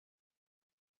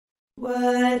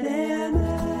What am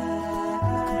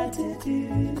I to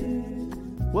do?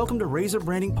 Welcome to Razor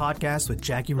Branding Podcast with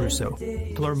Jackie Russo.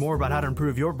 To learn more about how to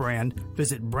improve your brand,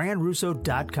 visit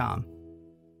brandrusso.com.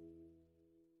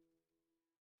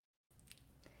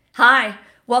 Hi,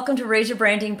 welcome to Razor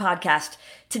Branding Podcast.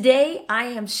 Today, I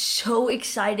am so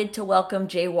excited to welcome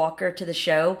Jay Walker to the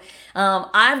show.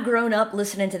 I've grown up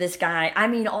listening to this guy. I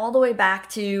mean, all the way back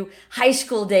to high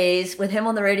school days with him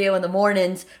on the radio in the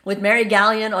mornings, with Mary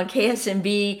Gallion on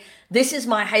KSMB. This is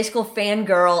my high school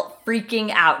fangirl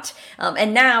freaking out.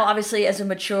 And now, obviously, as a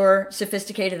mature,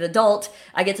 sophisticated adult,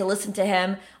 I get to listen to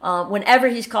him whenever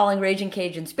he's calling Raging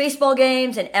Cajuns baseball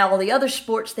games and all the other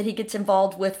sports that he gets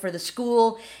involved with for the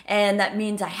school. And that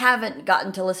means I haven't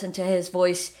gotten to listen to his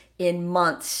voice in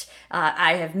months.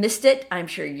 I have missed it. I'm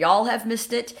sure y'all have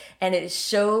missed it. And it is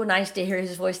so nice to hear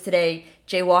his voice today.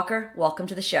 Jay Walker, welcome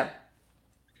to the show.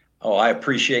 Oh, I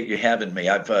appreciate you having me.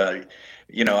 I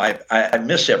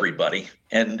miss everybody,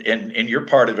 and you're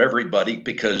part of everybody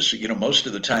because, most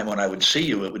of the time when I would see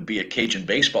you, it would be at Cajun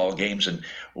baseball games, and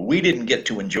we didn't get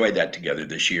to enjoy that together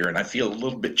this year, and I feel a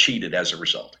little bit cheated as a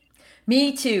result.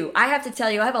 Me too. I have to tell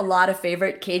you, I have a lot of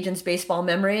favorite Cajuns baseball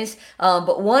memories,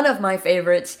 but one of my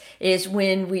favorites is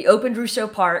when we opened Russo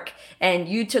Park and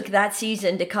you took that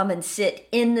season to come and sit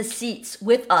in the seats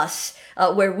with us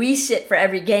where we sit for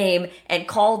every game and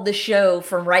called the show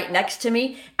from right next to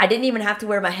me. I didn't even have to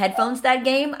wear my headphones that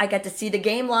game. I got to see the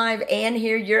game live and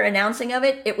hear your announcing of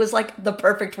it. It was like the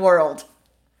perfect world.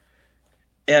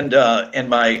 And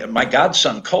my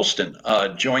godson Colston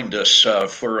joined us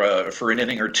for an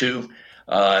inning or two,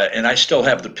 and I still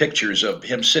have the pictures of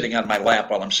him sitting on my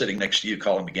lap while I'm sitting next to you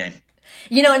calling the game.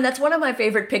 And that's one of my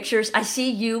favorite pictures. I see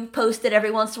you post it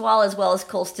every once in a while, as well as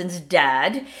Colston's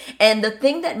dad. And the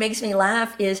thing that makes me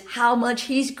laugh is how much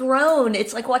he's grown.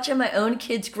 It's like watching my own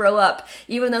kids grow up,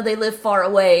 even though they live far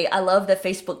away. I love that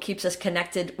Facebook keeps us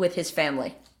connected with his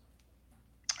family.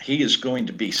 He is going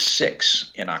to be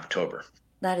 6 in October.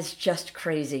 That is just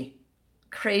crazy.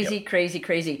 Crazy, Yep.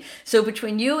 crazy. So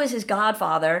between you as his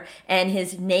godfather and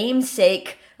his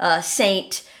namesake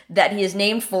saint that he is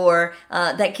named for,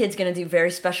 that kid's going to do very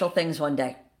special things one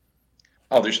day.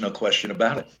 Oh, there's no question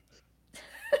about it.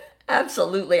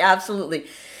 Absolutely.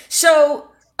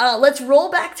 So let's roll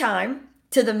back time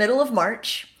to the middle of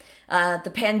March.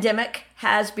 The pandemic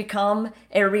has become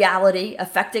a reality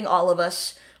affecting all of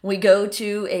us. We go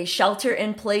to a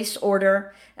shelter-in-place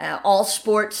order. All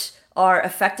sports are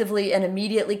effectively and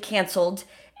immediately canceled.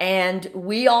 And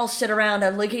we all sit around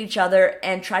and look at each other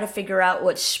and try to figure out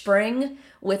what spring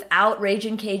without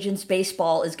Raging Cajuns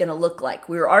baseball is going to look like.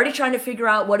 We were already trying to figure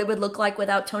out what it would look like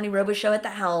without Tony Robichaux at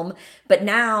the helm. But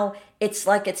now it's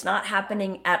like it's not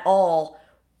happening at all.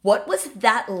 What was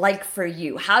that like for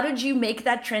you? How did you make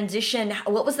that transition?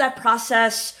 What was that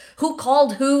process? Who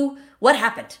called who? What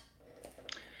happened?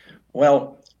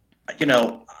 Well,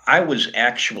 I was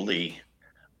actually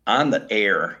on the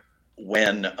air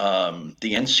when the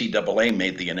NCAA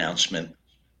made the announcement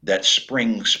that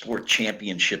spring sport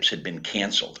championships had been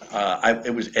canceled.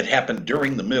 It happened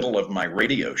during the middle of my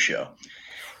radio show,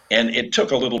 and it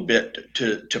took a little bit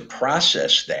to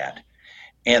process that.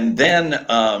 And then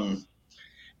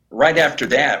right after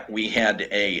that, we had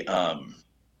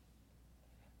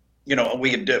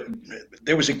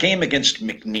there was a game against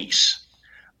McNeese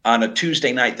on a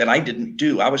Tuesday night that I didn't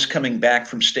do. I was coming back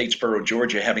from Statesboro,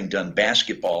 Georgia, having done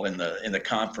basketball in the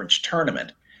conference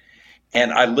tournament,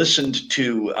 and I listened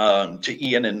to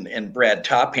Ian and Brad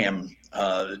Topham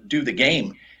do the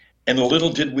game, and little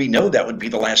did we know that would be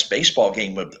the last baseball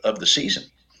game of the season.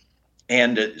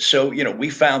 And so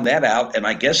we found that out, and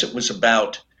I guess it was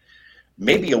about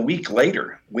maybe a week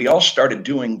later we all started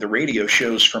doing the radio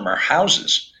shows from our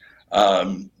houses.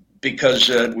 Because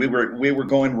we were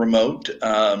going remote,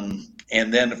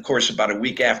 and then of course about a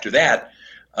week after that,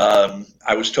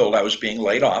 I was told I was being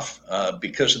laid off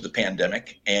because of the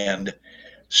pandemic, and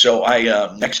so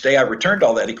I next day I returned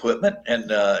all that equipment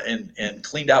and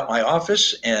cleaned out my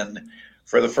office, and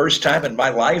for the first time in my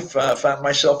life, found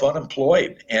myself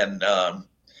unemployed, and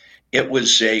it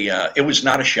was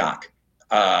not a shock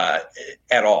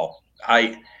at all.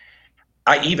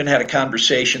 I even had a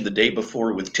conversation the day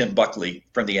before with Tim Buckley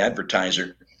from The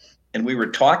Advertiser, and we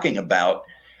were talking about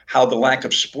how the lack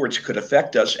of sports could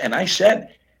affect us. And I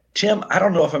said, Tim, I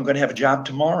don't know if I'm going to have a job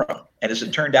tomorrow. And as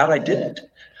it turned out, I didn't.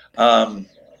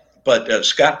 But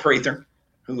Scott Prather,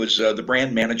 who was the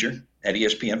brand manager at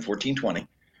ESPN 1420,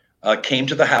 came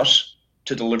to the house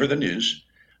to deliver the news.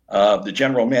 The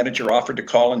general manager offered to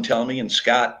call and tell me, and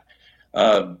Scott,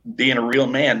 being a real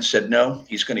man, said, no,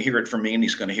 he's going to hear it from me and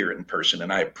he's going to hear it in person.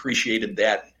 And I appreciated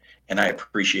that, and I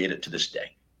appreciate it to this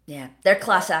day. Yeah, they're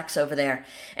class acts over there.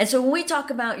 And so when we talk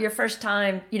about your first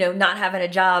time, not having a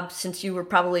job since you were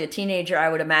probably a teenager, I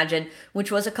would imagine,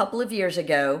 which was a couple of years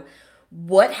ago,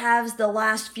 what has the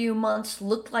last few months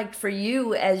looked like for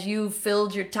you as you've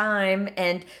filled your time?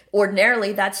 And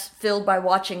ordinarily that's filled by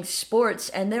watching sports,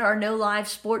 and there are no live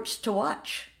sports to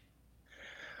watch.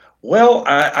 Well,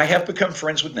 I have become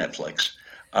friends with Netflix.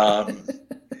 Um,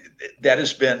 that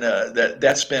has been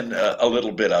that's been a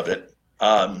little bit of it.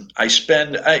 I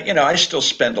still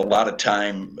spend a lot of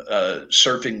time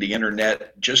surfing the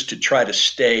internet just to try to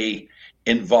stay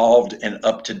involved and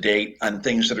up to date on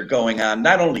things that are going on,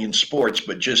 not only in sports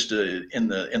but just in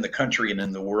the country and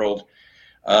in the world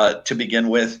to begin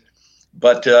with.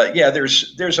 But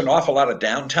there's an awful lot of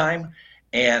downtime,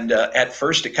 and at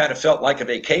first it kind of felt like a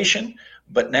vacation,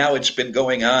 but now it's been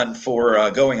going on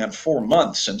for 4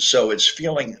 months, and so it's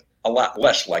feeling a lot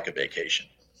less like a vacation.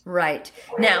 Right.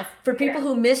 Now, for people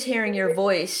who miss hearing your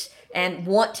voice and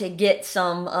want to get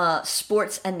some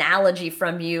sports analogy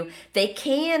from you, they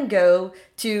can go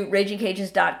to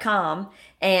ragingcajuns.com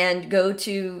and go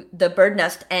to the Bird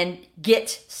Nest and get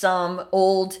some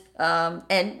old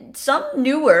and some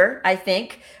newer, I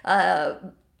think,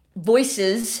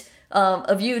 voices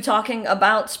of you talking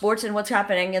about sports and what's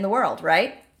happening in the world,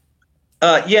 right?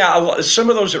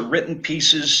 Some of those are written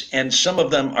pieces, and some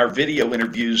of them are video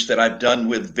interviews that I've done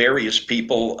with various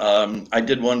people. I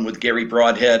did one with Gary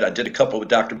Broadhead. I did a couple with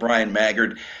Dr. Brian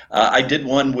Maggard. I did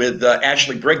one with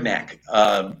Ashley Brignac,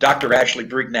 Dr. Ashley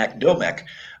Brignac Domek.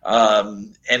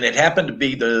 And it happened to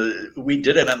be we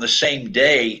did it on the same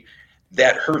day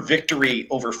that her victory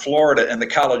over Florida in the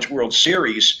College World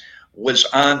Series was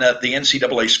on the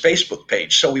NCAA's Facebook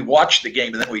page. So we watched the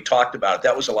game and then we talked about it.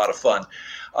 That was a lot of fun.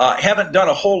 Haven't done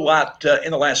a whole lot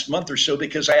in the last month or so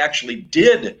because I actually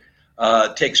did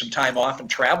take some time off and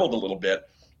traveled a little bit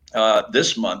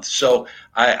this month. So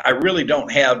I really don't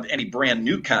have any brand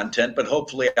new content, but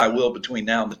hopefully I will between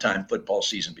now and the time football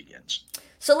season begins.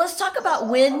 So let's talk about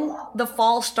when the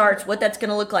fall starts, what that's going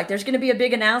to look like. There's going to be a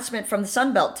big announcement from the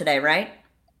Sun Belt today, right?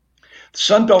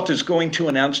 Sun Belt is going to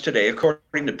announce today,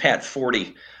 according to Pat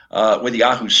Forty with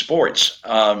Yahoo Sports,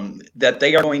 that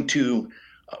they are going to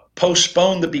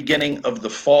postpone the beginning of the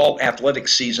fall athletic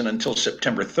season until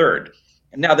September 3rd.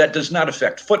 And now that does not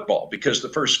affect football because the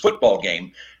first football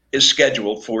game is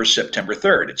scheduled for September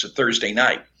 3rd. It's a Thursday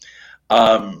night.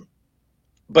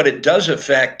 But it does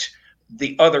affect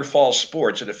the other fall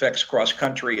sports. It affects cross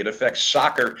country. It affects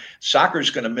soccer. Soccer is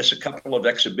going to miss a couple of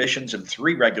exhibitions and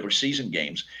 3 regular season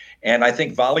games. And I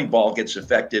think volleyball gets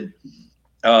affected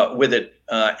with it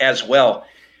as well.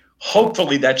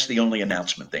 Hopefully that's the only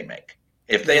announcement they make.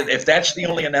 If that's the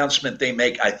only announcement they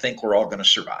make, I think we're all going to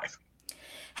survive.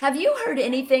 Have you heard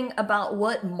anything about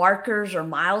what markers or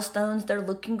milestones they're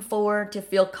looking for to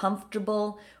feel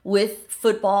comfortable with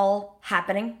football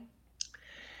happening?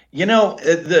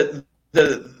 The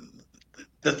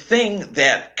thing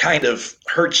that kind of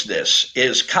hurts this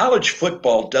is college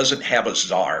football doesn't have a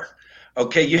czar.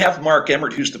 Okay, you have Mark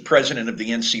Emmert, who's the president of the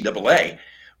NCAA,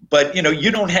 but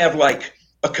you don't have like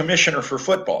a commissioner for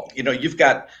football. You've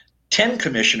got 10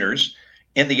 commissioners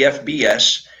in the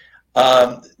FBS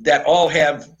that all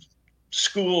have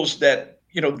schools that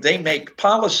they make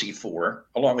policy for,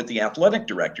 along with the athletic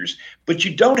directors, but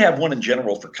you don't have one in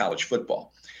general for college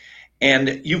football.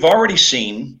 And you've already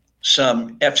seen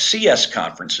some FCS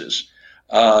conferences,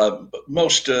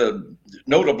 most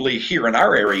notably here in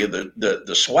our area, the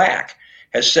SWAC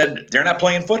has said they're not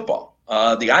playing football.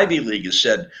 The Ivy League has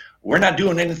said, we're not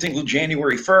doing anything till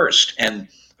January 1st. And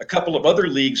a couple of other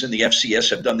leagues in the FCS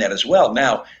have done that as well.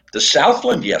 Now, the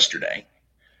Southland yesterday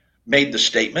made the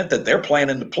statement that they're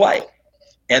planning to play.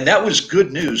 And that was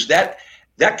good news. That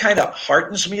kind of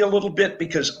heartens me a little bit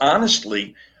because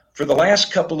honestly, for the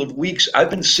last couple of weeks,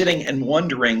 I've been sitting and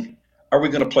wondering, are we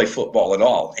going to play football at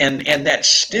all? And that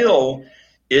still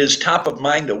is top of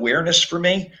mind awareness for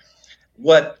me.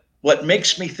 What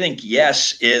makes me think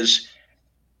yes is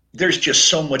there's just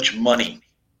so much money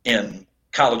in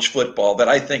college football that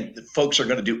I think that folks are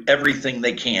going to do everything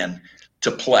they can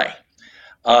to play.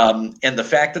 And the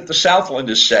fact that the Southland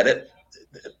has said it,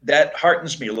 that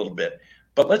heartens me a little bit.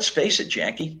 But let's face it,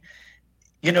 Jackie,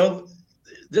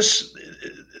 this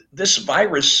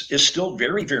virus is still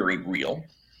very, very real.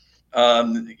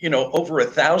 Over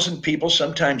 1,000 people,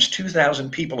 sometimes 2,000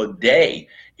 people a day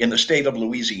in the state of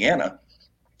Louisiana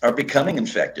are becoming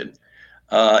infected.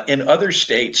 In other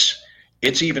states,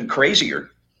 it's even crazier.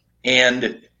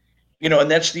 And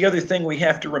that's the other thing we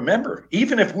have to remember.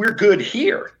 Even if we're good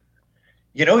here,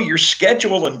 your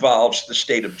schedule involves the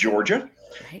state of Georgia.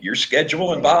 Your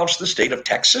schedule involves the state of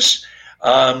Texas.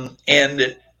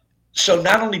 And So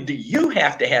not only do you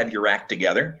have to have your act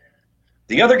together,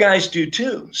 the other guys do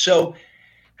too. So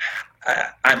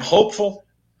I'm hopeful.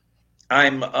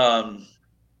 I'm,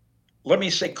 let me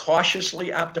say,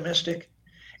 cautiously optimistic.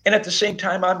 And at the same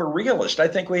time, I'm a realist. I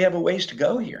think we have a ways to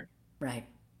go here. Right.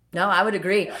 No, I would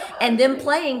agree. And them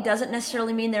playing doesn't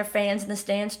necessarily mean they're fans in the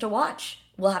stands to watch.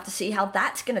 We'll have to see how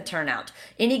that's going to turn out.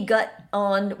 Any gut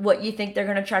on what you think they're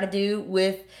going to try to do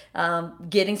with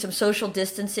getting some social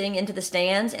distancing into the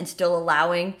stands and still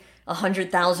allowing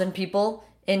 100,000 people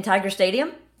in Tiger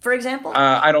Stadium, for example?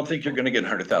 I don't think you're going to get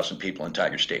 100,000 people in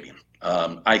Tiger Stadium.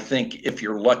 I think if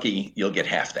you're lucky, you'll get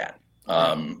half that.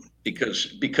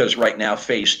 Because right now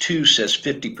phase 2 says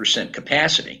 50%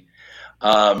 capacity,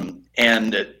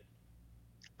 and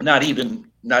not even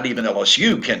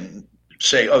LSU can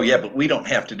say, oh yeah, but we don't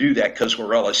have to do that because we're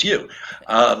LSU.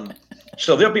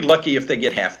 So they'll be lucky if they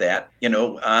get half that.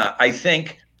 I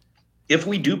think if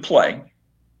we do play,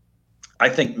 I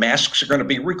think masks are going to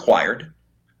be required,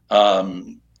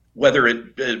 whether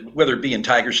it be in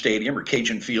Tiger Stadium or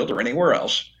Cajun Field or anywhere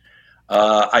else.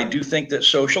 I do think that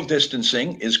social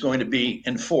distancing is going to be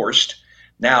enforced.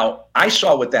 Now, I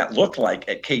saw what that looked like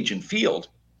at Cajun Field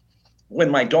when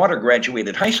my daughter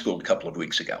graduated high school a couple of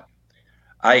weeks ago.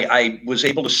 I was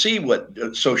able to see what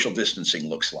social distancing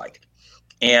looks like.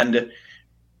 And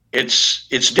it's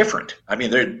different. I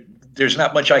mean, there's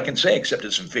not much I can say except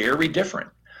it's very different.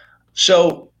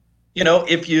 So,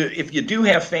 if you do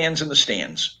have fans in the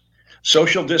stands,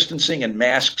 social distancing and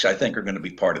masks, I think, are going to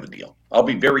be part of the deal. I'll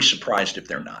be very surprised if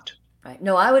they're not. Right.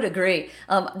 No, I would agree.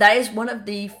 That is one of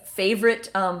the favorite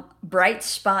bright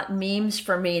spot memes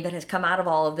for me that has come out of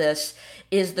all of this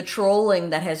is the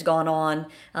trolling that has gone on.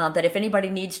 That if anybody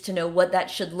needs to know what that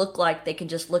should look like, they can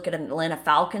just look at an Atlanta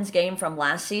Falcons game from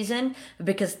last season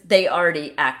because they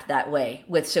already act that way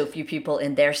with so few people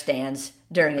in their stands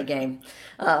during a game.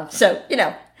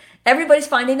 Everybody's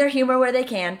finding their humor where they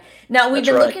can. Now, we've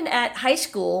been looking at high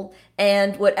school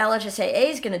and what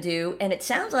LHSAA is going to do, and it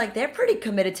sounds like they're pretty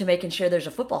committed to making sure there's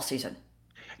a football season.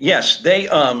 Yes, they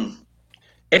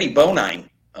Eddie Bonine,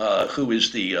 who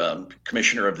is the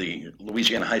commissioner of the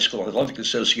Louisiana High School Athletic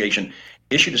Association,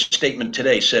 issued a statement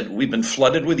today, said, we've been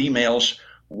flooded with emails.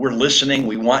 We're listening.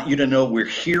 We want you to know we're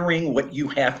hearing what you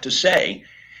have to say.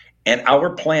 And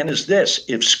our plan is this.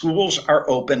 If schools are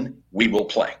open, we will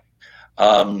play.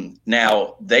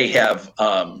 Now, they have,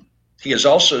 he has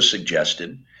also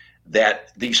suggested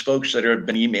that these folks that have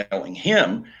been emailing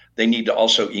him, they need to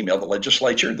also email the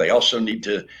legislature. They also need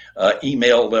to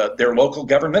email their local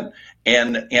government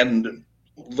and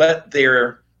let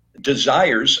their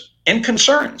desires and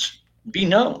concerns be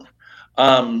known.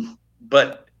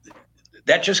 But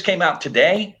that just came out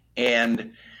today,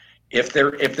 and if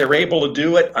they're able to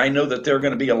do it, I know that there are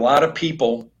going to be a lot of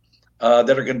people that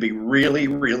are going to be really,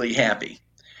 really happy.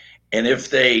 And if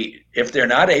they're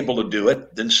not able to do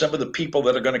it, then some of the people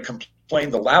that are going to complain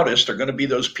the loudest are going to be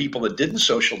those people that didn't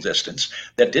social distance,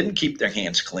 that didn't keep their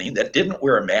hands clean, that didn't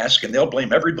wear a mask, and they'll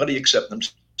blame everybody except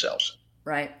themselves.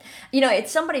 Right.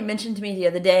 It's somebody mentioned to me the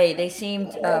other day, they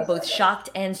seemed both shocked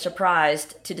and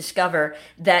surprised to discover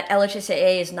that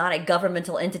LHSAA is not a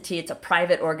governmental entity, it's a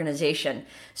private organization.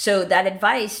 So that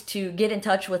advice to get in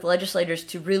touch with legislators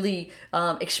to really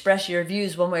express your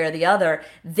views one way or the other,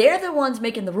 they're the ones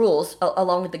making the rules,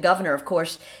 along with the governor, of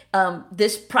course.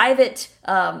 This private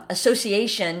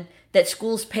association that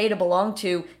schools pay to belong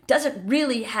to doesn't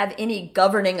really have any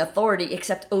governing authority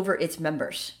except over its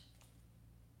members.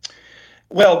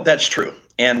 Well, that's true.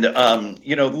 And,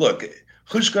 look,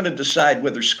 who's going to decide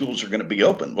whether schools are going to be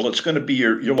open? Well, it's going to be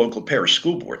your local parish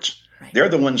school boards. Right. They're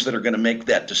the ones that are going to make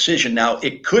that decision. Now,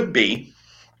 it could be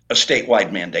a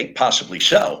statewide mandate, possibly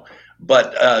so,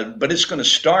 but it's going to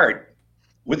start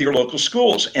with your local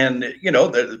schools. And,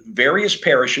 the various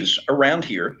parishes around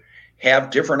here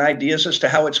have different ideas as to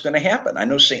how it's going to happen. I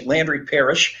know St. Landry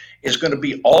Parish is going to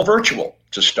be all virtual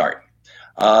to start.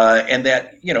 And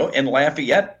that, in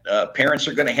Lafayette, parents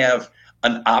are going to have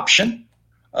an option,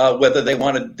 whether they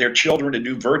wanted their children to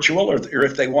do virtual or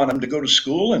if they want them to go to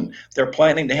school, and they're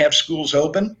planning to have schools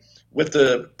open with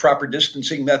the proper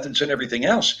distancing methods and everything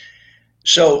else.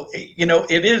 So,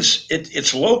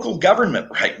 it's local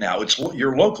government right now. It's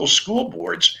your local school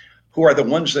boards who are the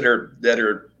ones that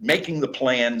are making the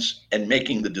plans and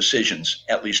making the decisions,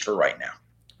 at least for right now.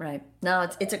 Right. No,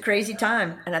 it's a crazy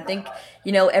time. And I think,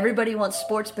 everybody wants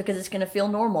sports because it's going to feel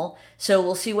normal. So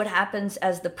we'll see what happens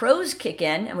as the pros kick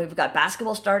in. And we've got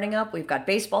basketball starting up. We've got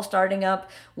baseball starting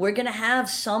up. We're going to have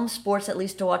some sports at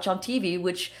least to watch on TV,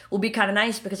 which will be kind of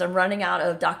nice because I'm running out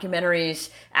of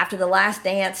documentaries after The Last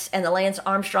Dance and the Lance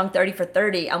Armstrong 30 for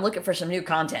 30. I'm looking for some new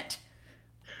content.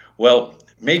 Well,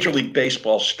 Major League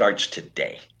Baseball starts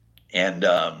today, and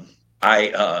I'm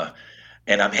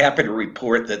happy to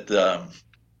report that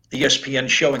ESPN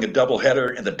showing a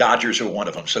doubleheader, and the Dodgers are one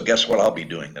of them. So guess what I'll be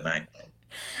doing tonight?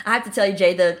 I have to tell you,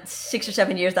 Jay, the 6 or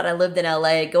 7 years that I lived in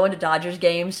LA, going to Dodgers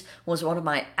games was one of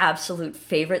my absolute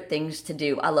favorite things to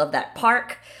do. I love that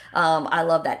park. I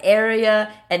love that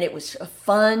area. And it was a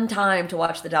fun time to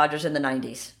watch the Dodgers in the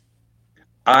 90s.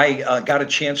 I got a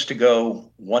chance to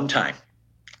go one time.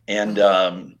 And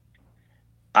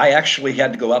I actually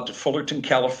had to go out to Fullerton,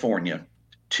 California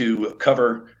to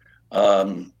cover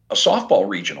a softball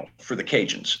regional for the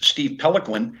Cajuns. Steve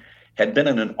Peliquin had been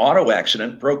in an auto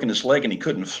accident, broken his leg, and he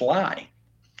couldn't fly.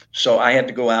 So I had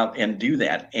to go out and do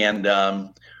that. And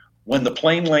when the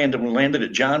plane landed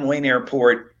at John Wayne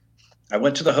Airport, I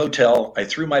went to the hotel. I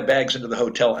threw my bags into the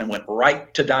hotel and went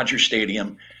right to Dodger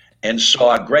Stadium and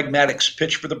saw Greg Maddux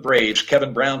pitch for the Braves.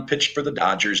 Kevin Brown pitched for the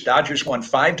Dodgers. Dodgers won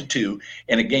 5-2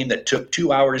 in a game that took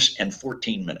 2 hours and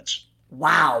 14 minutes.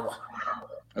 Wow.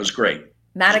 It was great.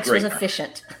 Maddux was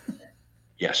efficient.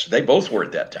 Yes, they both were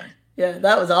at that time. Yeah,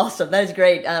 that was awesome. That is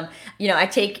great. I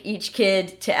take each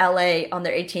kid to LA on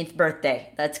their 18th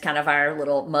birthday. That's kind of our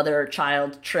little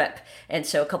mother-child trip. And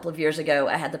so a couple of years ago,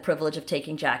 I had the privilege of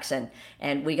taking Jackson,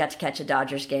 and we got to catch a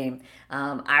Dodgers game.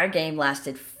 Our game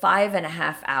lasted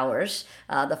 5.5 hours.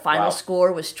 The final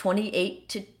score was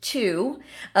 28-2.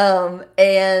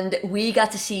 And we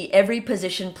got to see every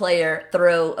position player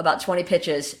throw about 20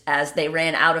 pitches as they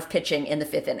ran out of pitching in the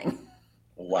 5th inning.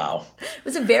 Wow. It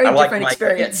was a very different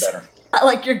experience. I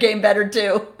like your game better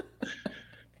too.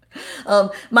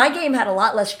 My game had a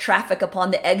lot less traffic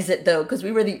upon the exit though, because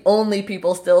we were the only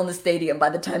people still in the stadium by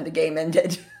the time the game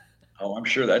ended. Oh, I'm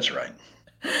sure that's right.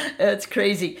 That's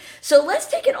crazy. So let's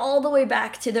take it all the way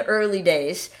back to the early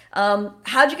days.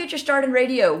 How'd you get your start in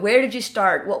radio? Where did you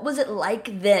start? What was it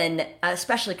like then,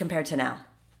 especially compared to now?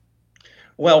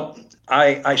 Well,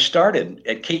 I started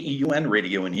at KEUN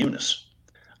Radio in Eunice.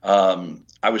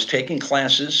 I was taking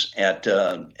classes at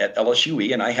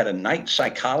LSUE, and I had a night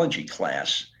psychology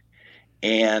class.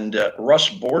 And Russ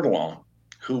Bordelon,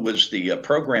 who was the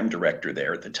program director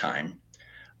there at the time,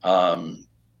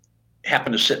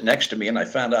 happened to sit next to me, and I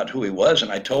found out who he was.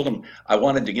 And I told him I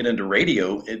wanted to get into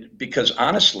radio because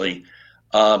honestly,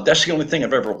 that's the only thing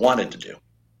I've ever wanted to do.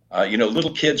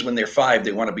 Little kids when they're 5,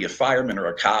 they want to be a fireman or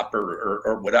a cop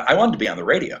or whatever. I wanted to be on the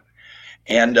radio.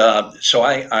 And so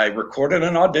I recorded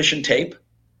an audition tape,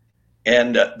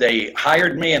 and they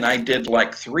hired me, and I did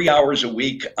like 3 hours a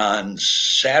week on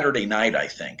Saturday night, I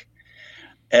think.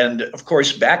 And of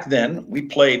course, back then we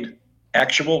played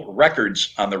actual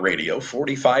records on the radio,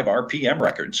 45 RPM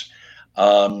records.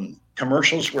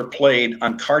 Commercials were played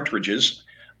on cartridges.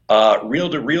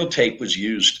 Reel-to-reel tape was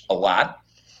used a lot.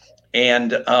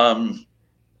 And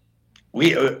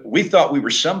we thought we were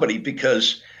somebody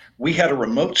because we had a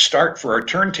remote start for our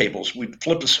turntables. We'd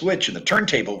flip a switch and the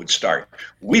turntable would start.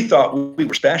 We thought we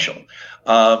were special.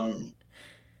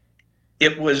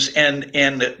 It was,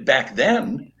 and back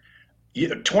then,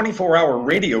 24-hour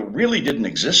radio really didn't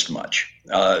exist much.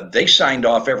 They signed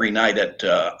off every night at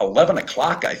 11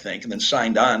 o'clock, I think, and then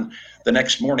signed on the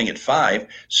next morning at 5.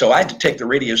 So I had to take the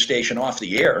radio station off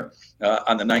the air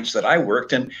on the nights that I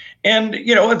worked. And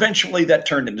eventually that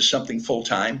turned into something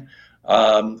full-time.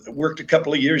 Worked a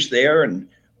couple of years there and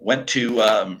went to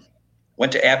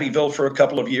Abbeville for a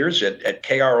couple of years at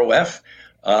KROF,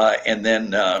 and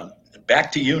then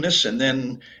back to Eunice, and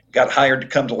then got hired to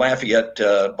come to Lafayette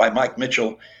by Mike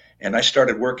Mitchell, and I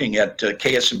started working at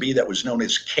KSMB that was known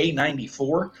as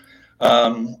K94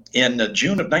 in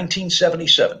June of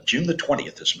 1977, June the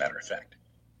 20th, as a matter of fact.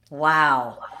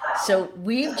 Wow. So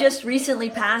we've just recently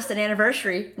passed an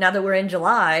anniversary, now that we're in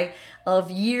July,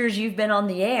 of years you've been on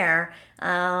the air.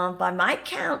 By my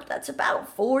count, that's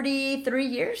about 43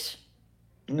 years.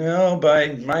 No,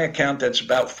 by my account, that's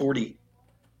about 43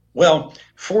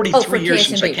 years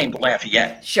since I came to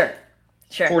Lafayette. Sure.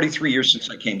 43 years since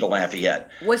I came to Lafayette.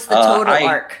 What's the total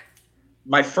arc?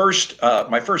 My first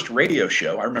radio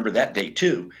show, I remember that date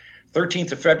too,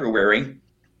 13th of February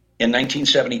in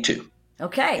 1972.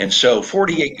 Okay. And so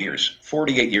 48 years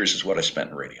is what I spent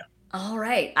in radio. All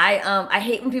right. I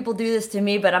hate when people do this to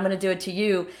me, but I'm going to do it to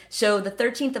you. So the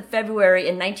 13th of February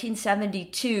in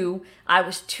 1972, I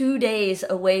was 2 days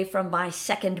away from my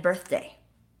 2nd birthday.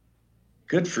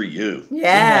 Good for you. Yeah. Isn't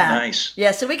that nice?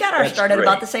 Yeah, so we got ours started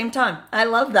about the same time. I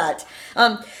love that.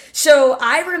 So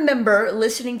I remember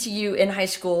listening to you in high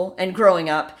school and growing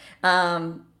up,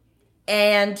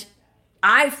 and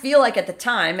I feel like at the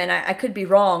time, and I could be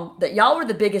wrong, that y'all were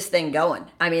the biggest thing going.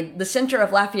 I mean, the center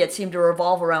of Lafayette seemed to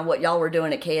revolve around what y'all were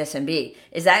doing at KSMB.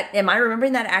 Am I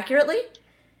remembering that accurately?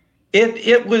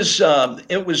 It was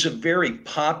a very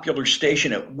popular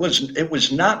station. It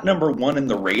was not number one in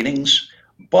the ratings,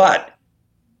 but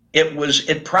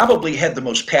it probably had the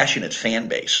most passionate fan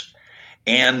base.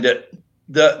 And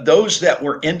those that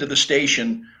were into the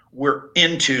station were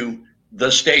into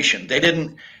the station. They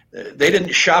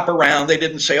didn't shop around. They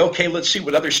didn't say, okay, let's see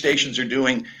what other stations are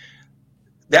doing.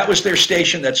 That was their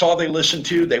station. That's all they listened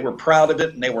to. They were proud of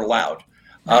it and they were loud.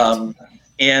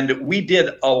 And we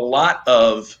did a lot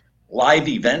of live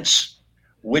events,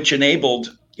 which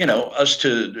enabled, us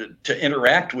to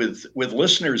interact with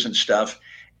listeners and stuff.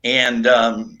 And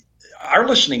our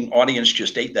listening audience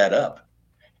just ate that up.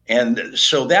 And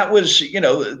so that was in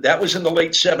the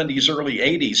late 70s, early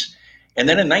 80s. And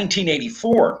then in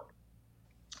 1984,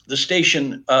 the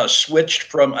station switched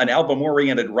from an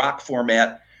album-oriented rock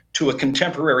format to a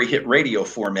contemporary hit radio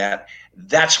format.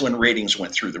 That's when ratings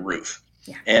went through the roof.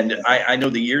 Yeah. And I know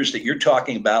the years that you're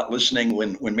talking about listening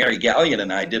when Mary Gallion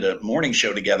and I did a morning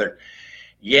show together.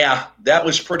 Yeah, that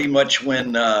was pretty much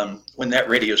when that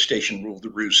radio station ruled the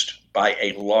roost by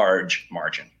a large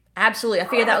margin. Absolutely. I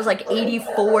figured that was like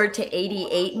 84 to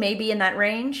 88, maybe in that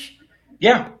range.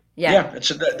 Yeah.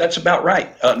 That's about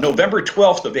right. November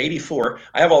 12th of 84.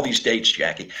 I have all these dates,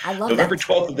 Jackie. I love November that.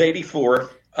 12th of 84.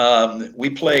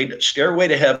 We played Stairway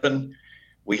to Heaven.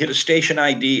 We hit a station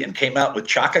ID and came out with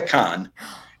Chaka Khan.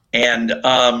 And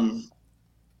then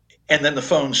the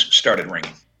phones started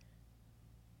ringing.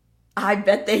 I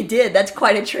bet they did. That's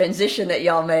quite a transition that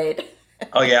y'all made.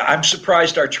 Oh, yeah. I'm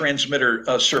surprised our transmitter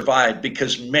survived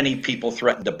because many people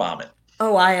threatened to bomb it.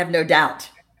 Oh, I have no doubt.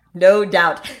 No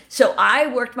doubt. So I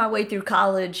worked my way through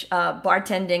college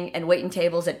bartending and waiting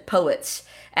tables at Poets.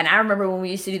 And I remember when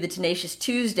we used to do the Tenacious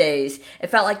Tuesdays, it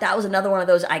felt like that was another one of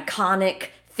those iconic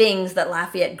things that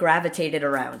Lafayette gravitated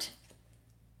around.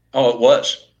 Oh, it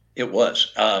was. It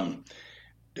was.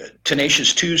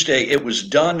 Tenacious Tuesday, it was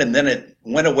done and then it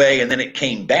went away and then it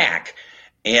came back.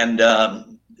 And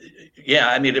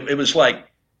it was like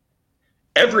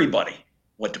everybody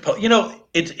went to Poets.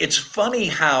 It's funny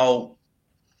how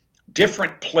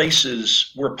different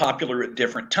places were popular at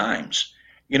different times.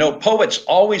 Poets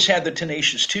always had the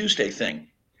Tenacious Tuesday thing,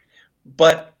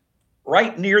 but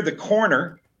right near the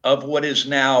corner of what is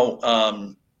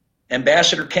now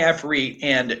Ambassador Caffrey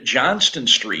and Johnston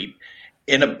Street,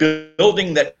 in a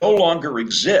building that no longer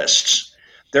exists,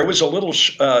 there was a little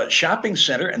shopping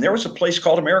center, and there was a place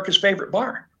called America's Favorite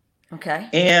Bar. Okay.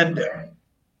 And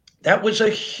that was a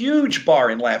huge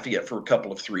bar in Lafayette for a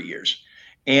couple of 3 years.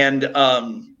 And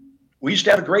we used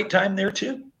to have a great time there,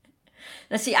 too.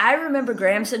 Now, see, I remember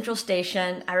Graham Central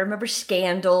Station. I remember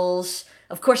Scandals.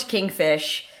 Of course,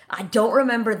 Kingfish. I don't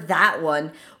remember that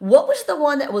one. What was the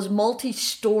one that was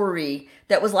multi-story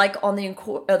that was like on the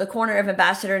corner of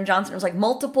Ambassador and Johnson? It was like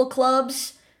multiple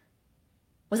clubs.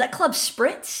 Was that Club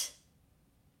Spritz?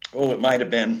 Oh, it might have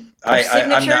been.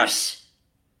 Signatures?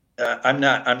 I'm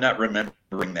not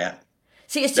remembering that.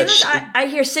 See, as soon as I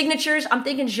hear Signatures, I'm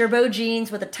thinking Girbaud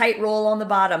jeans with a tight roll on the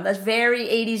bottom. That's very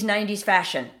 80s, 90s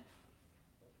fashion.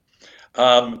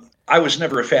 I was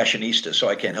never a fashionista, so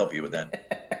I can't help you with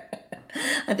that.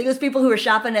 I think it was people who were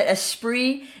shopping at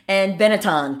Esprit and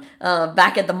Benetton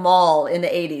back at the mall in the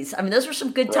 80s. I mean, those were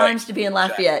some good times to be in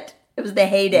Lafayette. Exactly. It was the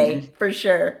heyday, for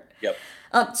sure. Yep.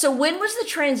 So when was the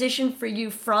transition for you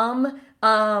from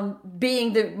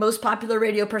being the most popular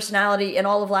radio personality in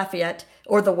all of Lafayette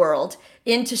or the world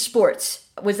into sports?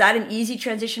 Was that an easy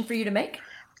transition for you to make?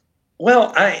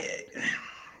 Well,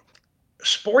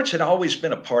 sports had always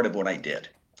been a part of what I did.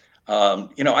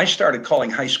 I started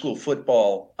calling high school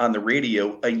football on the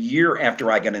radio a year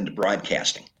after I got into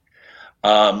broadcasting.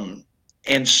 And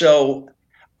so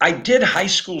I did high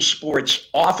school sports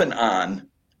off and on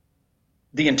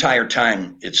the entire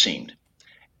time, it seemed.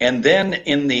 And then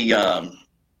in the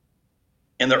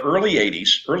early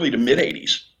 80s, early to mid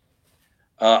 80s,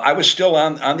 I was still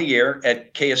on the air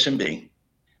at KSMB,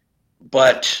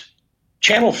 but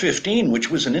Channel 15,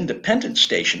 which was an independent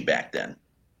station back then,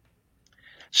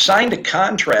 signed a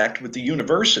contract with the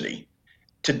university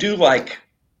to do like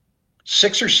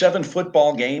 6 or 7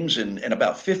 football games and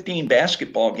about 15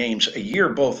 basketball games a year,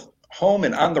 both home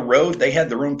and on the road. They had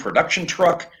their own production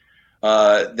truck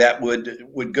that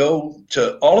would go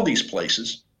to all of these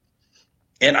places.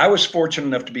 And I was fortunate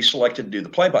enough to be selected to do the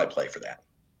play-by-play for that.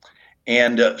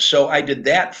 And so I did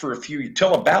that for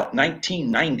till about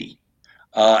 1990,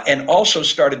 and also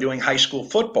started doing high school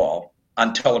football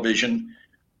on television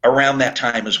around that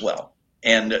time as well.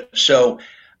 And so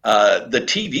the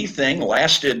TV thing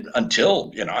lasted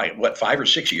until, 5 or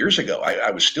 6 years ago.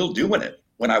 I was still doing it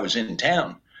when I was in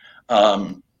town.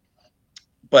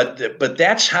 But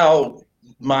that's how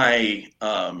my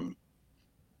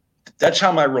that's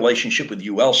how my relationship with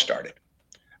UL started,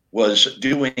 was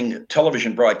doing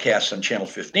television broadcasts on Channel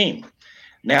 15.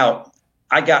 Now,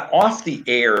 I got off the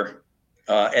air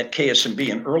at KSMB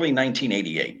in early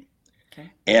 1988, okay,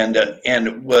 and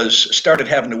started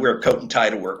having to wear a coat and tie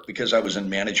to work because I was in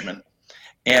management.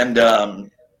 And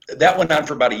that went on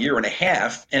for about a year and a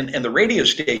half, and the radio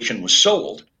station was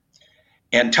sold.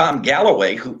 And Tom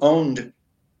Galloway, who owned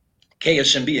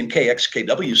KSMB and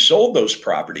KXKW, sold those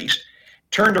properties,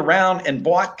 turned around and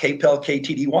bought KPEL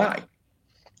KTDY.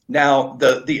 Now,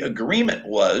 the agreement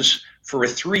was for a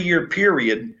 3-year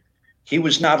period, he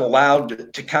was not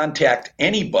allowed to contact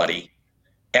anybody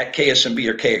at KSMB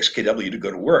or KXKW to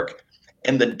go to work.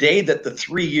 And the day that the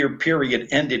 3-year period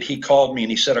ended, he called me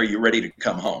and he said, "Are you ready to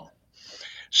come home?"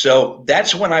 So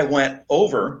that's when I went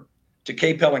over to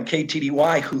KPEL and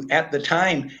KTDY, who at the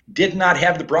time did not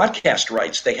have the broadcast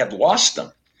rights. They had lost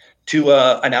them to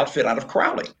an outfit out of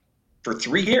Crowley for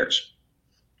 3 years.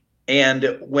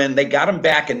 And when they got them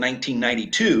back in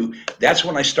 1992, that's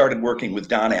when I started working with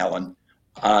Don Allen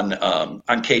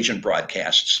on Cajun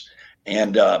broadcasts.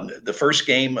 And the first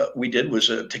game we did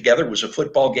was together was a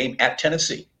football game at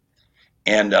Tennessee.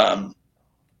 And, I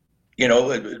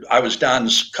was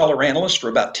Don's color analyst for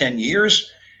about 10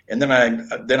 years. And then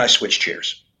I switched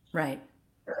chairs. Right.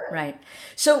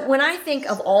 So when I think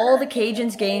of all the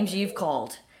Cajuns games you've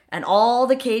called and all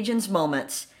the Cajuns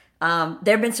moments,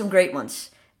 there have been some great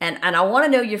ones. And I want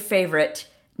to know your favorite,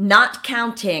 not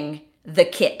counting the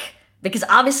kick, because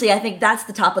obviously I think that's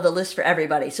the top of the list for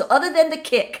everybody. So other than the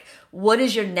kick, what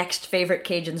is your next favorite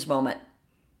Cajuns moment?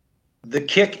 The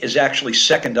kick is actually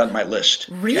second on my list.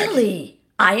 Really? Jackie.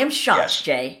 I am shocked, yes.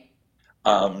 Jay.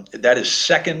 That is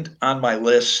second on my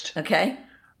list. Okay.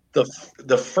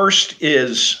 The first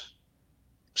is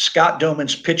Scott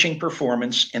Doman's pitching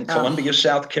performance in Columbia,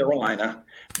 South Carolina,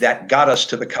 that got us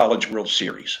to the College World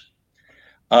Series.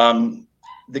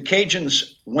 The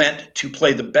Cajuns went to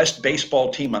play the best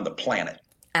baseball team on the planet.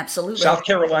 Absolutely. South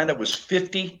Carolina was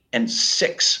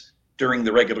 50-6 during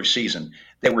the regular season.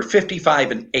 They were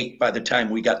 55-8 by the time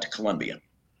we got to Columbia.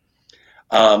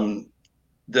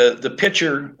 The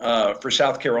pitcher for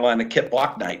South Carolina, Kip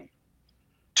Bouknight,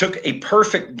 took a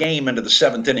perfect game into the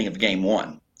 7th inning of game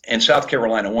 1, and South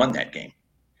Carolina won that game.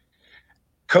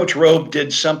 Coach Robe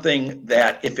did something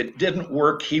that if it didn't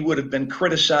work, he would have been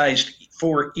criticized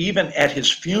for even at his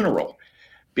funeral,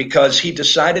 because he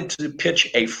decided to pitch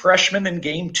a freshman in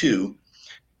game 2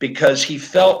 because he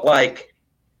felt like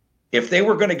if they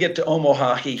were going to get to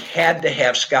Omaha, he had to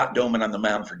have Scott Doman on the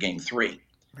mound for game 3.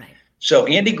 Right. So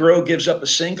Andy Grove gives up a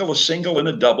single, and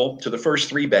a double to the first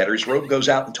 3 batters. Robe goes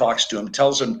out and talks to him,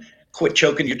 tells him, "Quit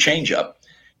choking your changeup."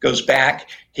 Goes back.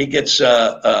 He gets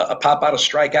a pop out, a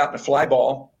strikeout, and a fly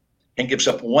ball, and gives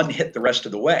up 1 hit the rest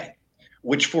of the way,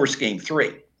 which forced game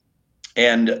 3.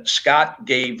 And Scott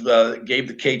gave the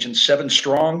Cajuns 7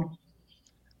 strong,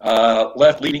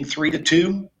 left leading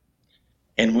 3-2.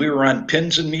 And we were on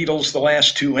pins and needles the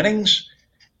last 2 innings.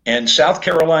 And South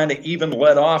Carolina even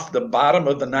led off the bottom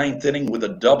of the 9th inning with a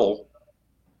double.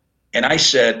 And I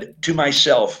said to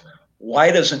myself,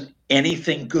 why doesn't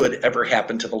anything good ever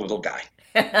happen to the little guy?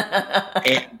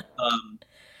 And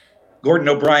Gordon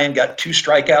O'Brien got 2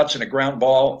 strikeouts and a ground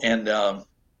ball. And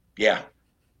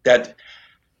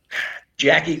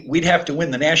Jackie, we'd have to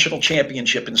win the national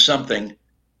championship in something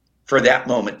for that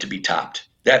moment to be topped.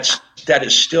 That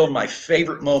is still my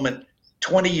favorite moment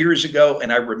 20 years ago,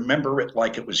 and I remember it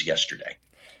like it was yesterday.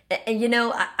 And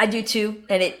I do too,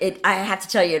 and I have to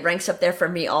tell you, it ranks up there for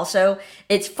me also.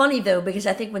 It's funny though, because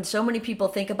I think when so many people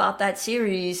think about that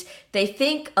series, they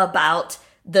think about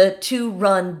the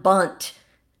 2-run bunt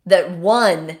that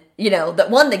won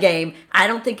the game. I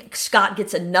don't think Scott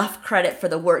gets enough credit for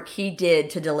the work he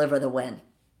did to deliver the win.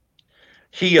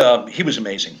 He was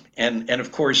amazing, and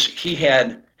of course he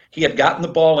had gotten the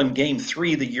ball in game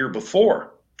 3 the year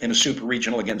before in a super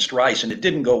regional against Rice, and it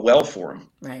didn't go well for him.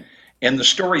 Right. And the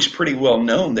story's pretty well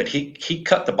known that he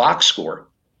cut the box score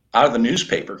out of the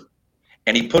newspaper,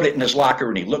 and he put it in his locker,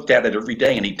 and he looked at it every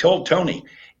day, and he told Tony,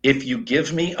 "If you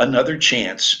give me another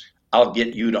chance, I'll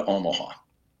get you to Omaha."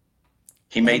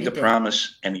 He made the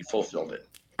promise, and he fulfilled it.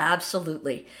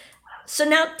 Absolutely. So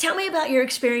now tell me about your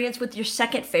experience with your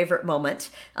second favorite moment.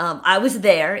 I was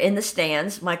there in the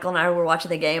stands. Michael and I were watching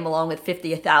the game along with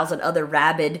 50,000 other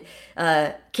rabid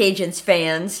Cajuns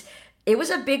fans. It was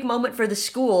a big moment for the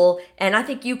school, and I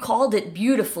think you called it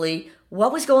beautifully.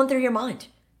 What was going through your mind?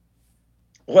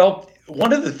 Well,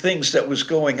 one of the things that was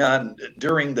going on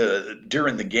during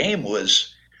the game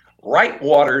was Wright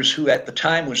Waters, who at the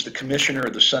time was the commissioner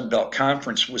of the Sun Belt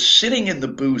Conference, was sitting in the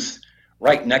booth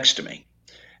right next to me.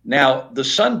 Now, the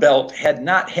Sun Belt had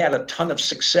not had a ton of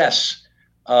success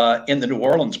in the New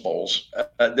Orleans Bowls.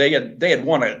 They had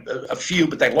won a few,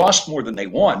 but they lost more than they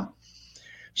won.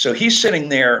 So he's sitting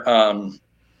there.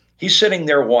 He's sitting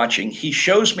there watching. He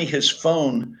shows me his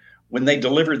phone when they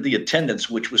delivered the attendance,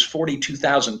 which was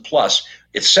 42,000 plus.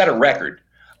 It set a record.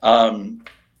 And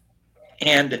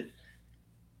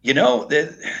you know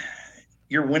that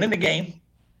you're winning the game.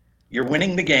 You're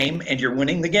winning the game, and you're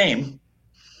winning the game.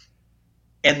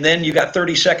 And then you got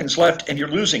 30 seconds left, and you're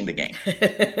losing the game.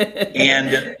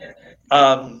 And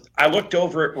I looked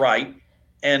over at Wright,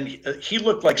 and he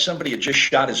looked like somebody had just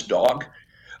shot his dog.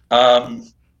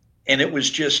 And it was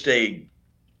just it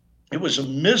was a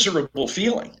miserable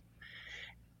feeling.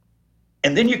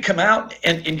 And then you come out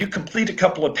and you complete a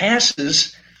couple of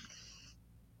passes,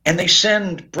 and they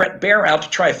send Brett Baer out to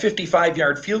try a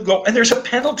 55-yard field goal, and there's a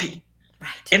penalty. Right.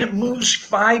 And it moves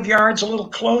 5 yards a little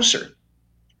closer.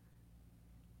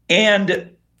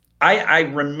 And I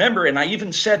remember, and I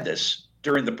even said this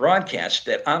during the broadcast,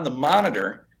 that on the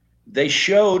monitor, they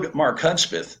showed Mark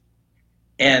Hudspeth,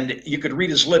 and you could read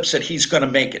his lips that he's going to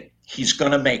make it. He's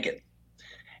going to make it.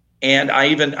 And I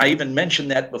even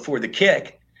mentioned that before the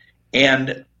kick.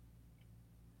 And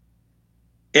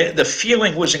the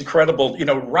feeling was incredible. You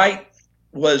know, Wright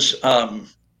was,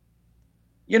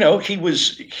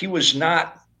 he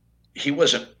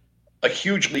wasn't a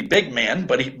hugely big man,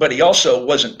 but he also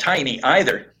wasn't tiny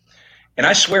either. And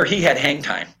I swear he had hang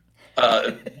time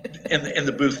in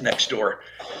the booth next door.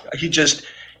 He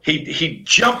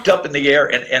jumped up in the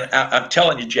air, and I'm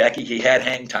telling you, Jackie, he had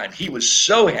hang time. He was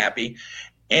so happy.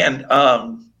 And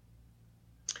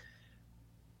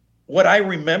what I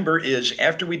remember is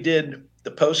after we did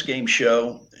the post-game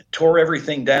show, tore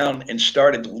everything down and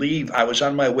started to leave, I was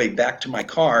on my way back to my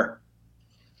car,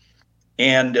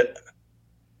 and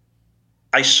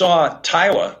I saw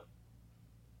Tyla,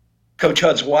 Coach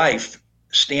Hud's wife,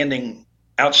 standing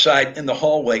outside in the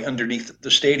hallway underneath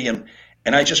the stadium,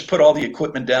 and I just put all the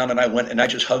equipment down, and I went and I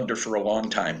just hugged her for a long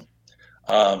time.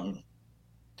 I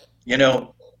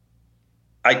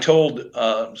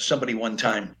told somebody one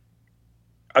time,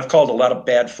 I've called a lot of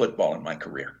bad football in my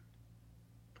career.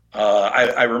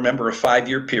 I remember a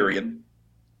 5-year period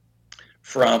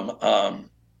from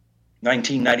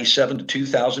 1997 to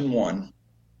 2001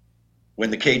 when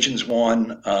the Cajuns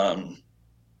won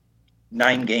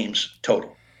 9 games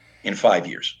total in 5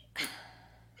 years.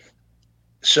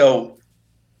 So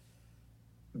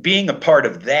being a part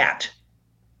of that,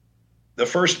 the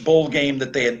first bowl game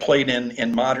that they had played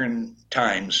in modern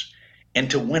times, and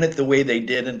to win it the way they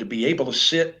did, and to be able to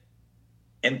sit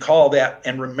and call that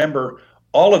and remember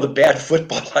all of the bad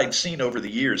football I'd seen over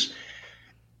the years,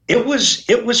 it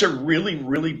was a really,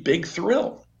 really big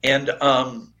thrill. And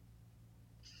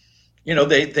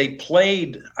they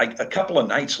played a couple of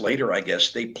nights later, I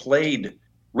guess they replayed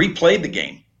the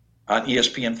game on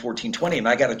ESPN 1420, and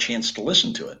I got a chance to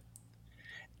listen to it.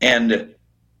 And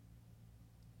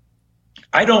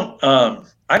I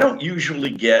don't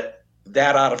usually get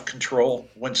that out of control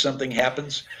when something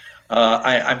happens.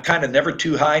 I'm kind of never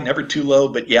too high, never too low,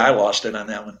 but yeah, I lost it on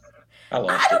that one. I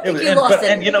lost it.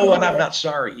 And you know what? I'm not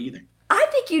sorry either. I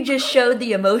think you just showed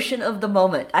the emotion of the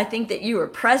moment. I think that you were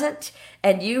present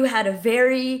and you had a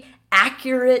very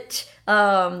accurate,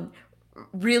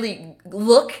 really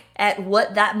look at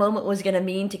what that moment was going to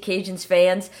mean to Cajuns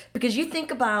fans, because you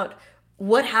think about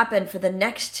what happened for the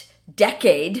next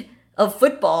decade of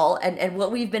football and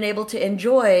what we've been able to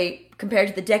enjoy compared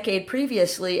to the decade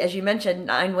previously. As you mentioned,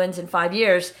 9 wins in 5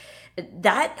 years.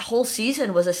 That whole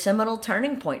season was a seminal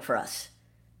turning point for us.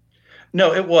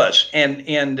 No, it was. And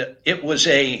it was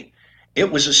a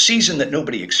season that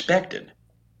nobody expected.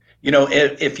 You know,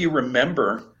 if you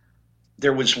remember,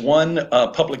 there was one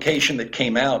publication that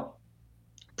came out,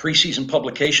 preseason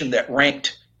publication, that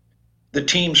ranked the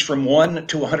teams from 1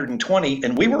 to 120,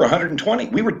 and we were 120.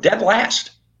 We were dead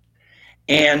last.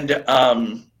 And,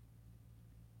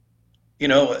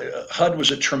 Hud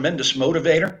was a tremendous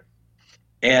motivator,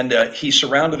 and he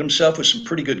surrounded himself with some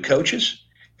pretty good coaches,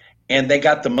 and they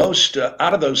got the most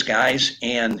out of those guys,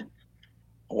 and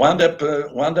wound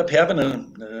up having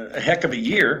a heck of a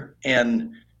year.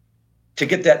 And to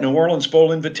get that New Orleans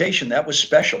Bowl invitation, that was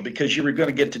special, because you were going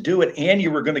to get to do it, and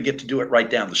you were going to get to do it right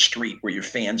down the street where your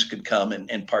fans could come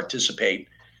and participate.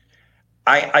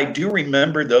 I do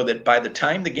remember, though, that by the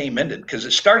time the game ended, because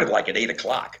it started like at 8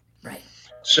 o'clock. Right.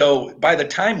 So by the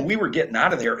time we were getting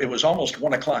out of there, it was almost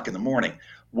 1 o'clock in the morning.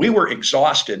 We were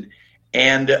exhausted,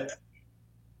 and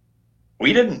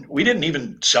we didn't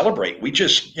even celebrate. We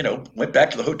just, went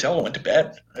back to the hotel and went to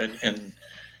bed, and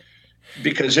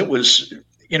because it was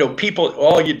people,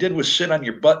 all you did was sit on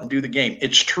your butt and do the game.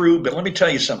 It's true, but let me tell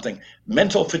you something.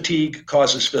 Mental fatigue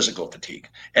causes physical fatigue.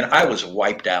 And I was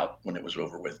wiped out when it was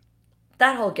over with.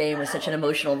 That whole game was such an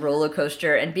emotional roller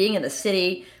coaster, and being in the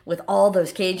city with all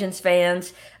those Cajuns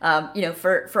fans,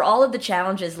 for all of the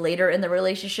challenges later in the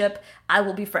relationship, I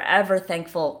will be forever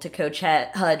thankful to Coach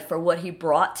Hud for what he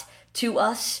brought to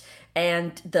us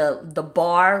and the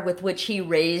bar with which he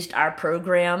raised our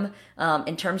program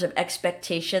in terms of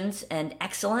expectations and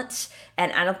excellence.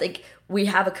 And I don't think we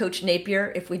have a Coach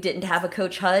Napier if we didn't have a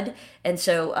Coach Hud. And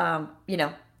so,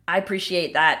 I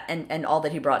appreciate that and all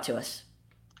that he brought to us.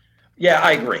 Yeah,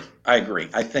 I agree.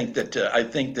 I think that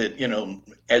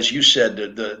as you said,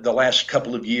 the last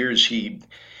couple of years, he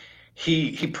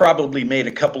probably made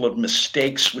a couple of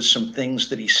mistakes with some things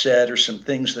that he said or some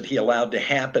things that he allowed to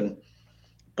happen.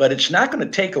 But it's not going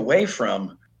to take away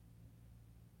from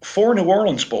 4 New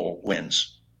Orleans Bowl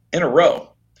wins in a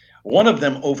row. One of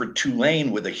them over Tulane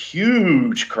with a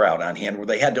huge crowd on hand, where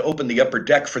they had to open the upper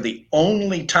deck for the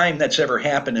only time that's ever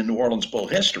happened in New Orleans Bowl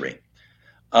history.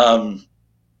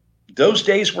 Those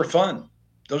days were fun.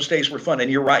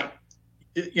 And you're right.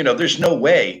 There's no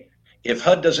way, if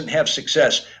HUD doesn't have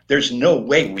success, there's no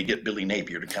way we get Billy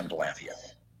Napier to come to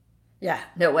Lafayette. Yeah,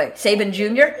 no way. Saban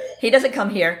Jr., he doesn't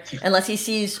come here unless he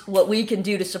sees what we can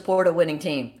do to support a winning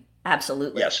team.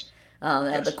 Absolutely. Yes.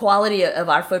 Yes. The quality of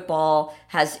our football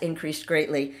has increased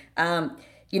greatly. I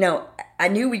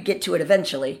knew we'd get to it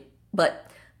eventually,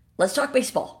 but let's talk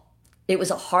baseball. It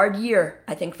was a hard year,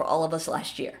 I think, for all of us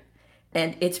last year.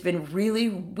 And it's been really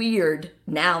weird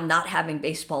now not having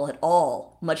baseball at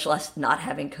all, much less not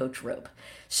having Coach Rope.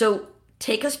 So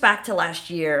take us back to last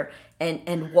year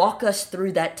and walk us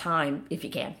through that time if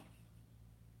you can.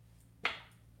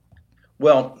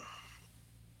 Well,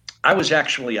 I was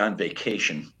actually on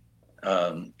vacation.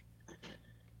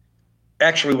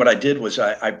 Actually, what I did was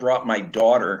I brought my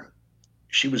daughter.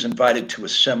 She was invited to a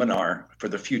seminar for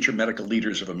the Future Medical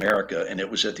Leaders of America, and it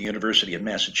was at the University of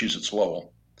Massachusetts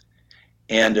Lowell.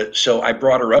 And so I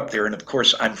brought her up there. And of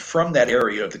course, I'm from that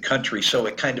area of the country, so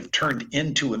it kind of turned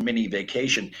into a mini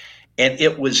vacation. And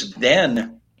it was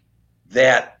then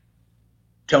that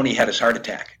Tony had his heart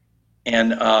attack.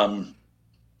 And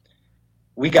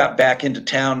we got back into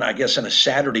town, I guess, on a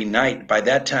Saturday night. By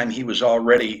that time, he was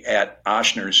already at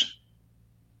Ochsner's.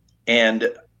 And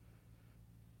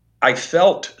I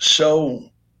felt so,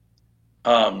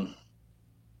 I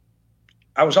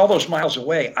was all those miles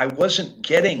away. I wasn't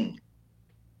getting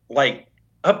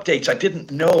updates. I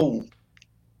didn't know.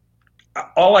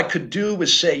 All I could do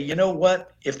was say, you know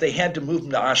what? If they had to move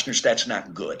him to Ochsner's, that's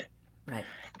not good. Right.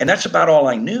 And that's about all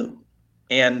I knew.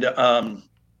 And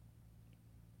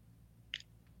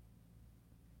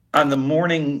on the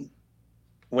morning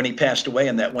when he passed away,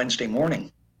 on that Wednesday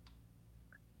morning,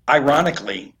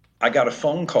 ironically, I got a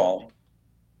phone call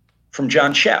from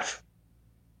John Sheff,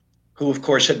 who, of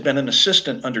course, had been an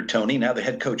assistant under Tony, now the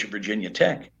head coach of Virginia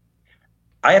Tech.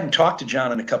 I hadn't talked to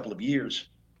John in a couple of years.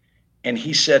 And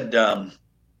he said,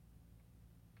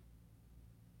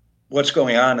 what's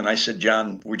going on? And I said,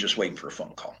 John, we're just waiting for a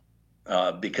phone call.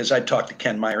 Because I talked to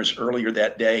Ken Myers earlier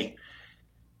that day.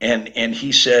 And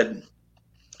he said,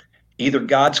 either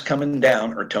God's coming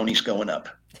down or Tony's going up.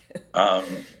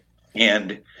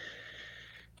 And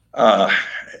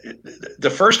the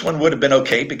first one would have been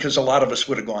okay because a lot of us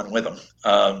would have gone with him.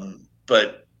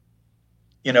 But,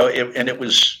 it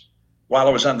was while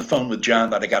I was on the phone with John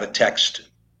that I got a text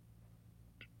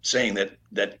saying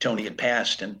that Tony had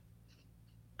passed. And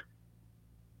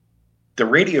the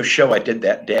radio show I did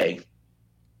that day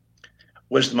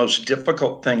was the most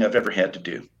difficult thing I've ever had to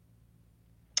do.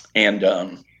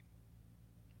 And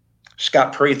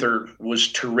Scott Prather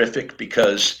was terrific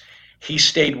because he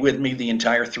stayed with me the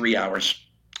entire 3 hours.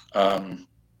 And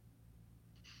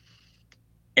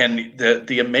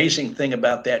the amazing thing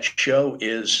about that show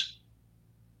is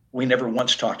we never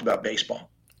once talked about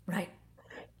baseball. Right.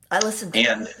 I listened to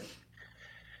and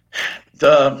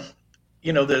the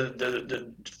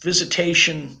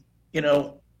visitation, you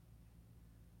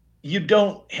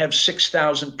don't have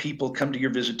 6,000 people come to your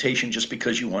visitation just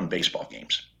because you won baseball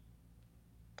games.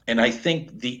 And I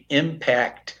think the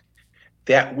impact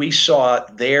that we saw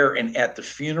there and at the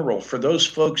funeral for those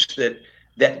folks that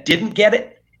didn't get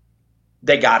it,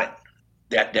 they got it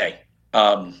that day.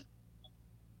 I'm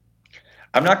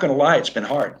not going to lie, it's been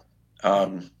hard.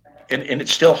 And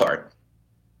it's still hard.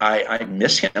 I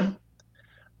miss him.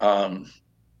 I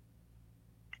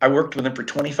worked with him for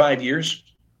 25 years.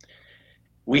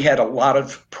 We had a lot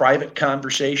of private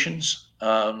conversations.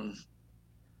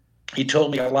 He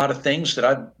told me a lot of things that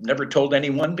I've never told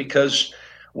anyone because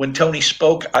when Tony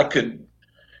spoke, I could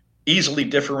easily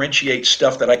differentiate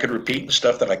stuff that I could repeat and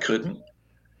stuff that I couldn't.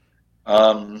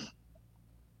 The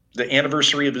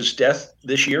anniversary of his death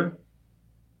this year,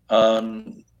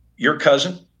 your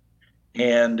cousin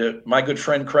and my good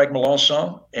friend Craig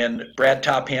Melanson and Brad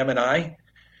Topham and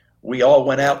we all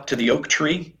went out to the oak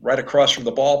tree right across from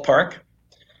the ballpark.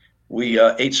 We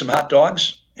ate some hot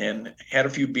dogs and had a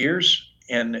few beers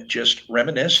and just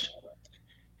reminisced.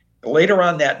 Later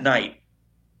on that night,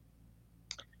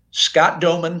 Scott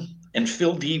Doman and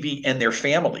Phil Devey and their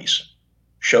families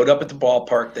showed up at the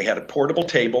ballpark. They had a portable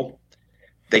table.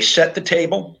 They set the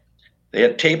table. They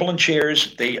had table and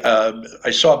chairs.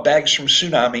 I saw bags from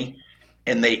Tsunami,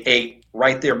 and they ate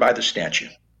right there by the statue.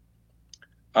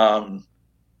 I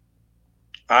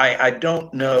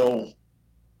don't know.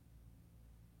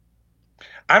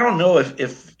 I don't know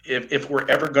if we're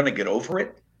ever going to get over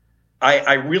it.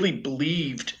 I really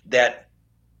believed that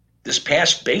this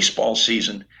past baseball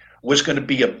season was going to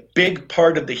be a big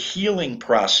part of the healing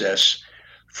process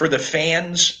for the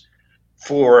fans,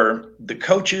 for the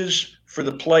coaches, for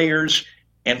the players,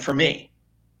 and for me.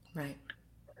 Right.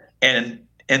 And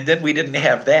then we didn't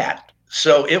have that.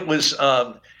 So it was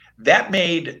that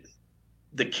made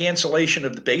the cancellation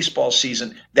of the baseball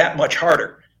season that much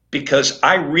harder, because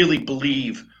I really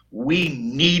believe we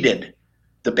needed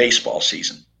the baseball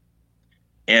season.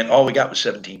 And all we got was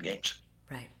 17 games.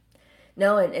 Right.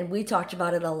 No, and we talked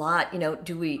about it a lot.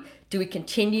 Do we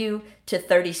continue to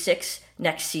 36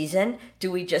 next season?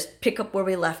 Do we just pick up where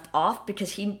we left off?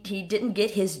 Because he didn't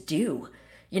get his due.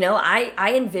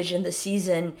 I envisioned the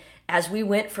season as we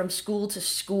went from school to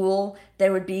school,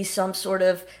 there would be some sort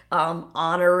of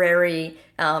honorary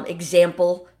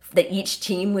example that each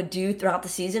team would do throughout the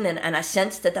season. And I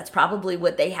sensed that that's probably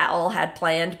what they all had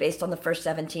planned based on the first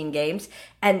 17 games.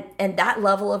 And that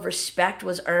level of respect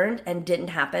was earned and didn't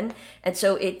happen. And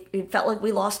so it felt like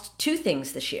we lost two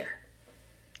things this year.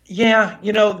 Yeah,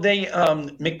 they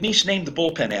McNeese named the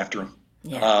bullpen after him.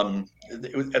 Yeah.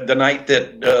 The night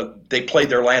that they played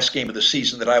their last game of the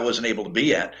season that I wasn't able to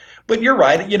be at. But you're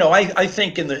right. I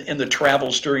think in the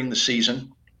travels during the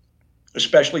season,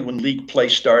 especially when league play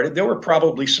started, there were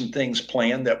probably some things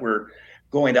planned that were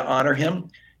going to honor him.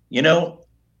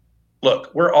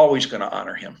 Look, we're always going to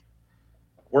honor him.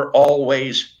 We're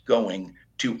always going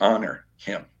to honor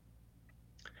him.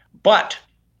 But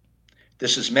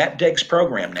this is Matt Degg's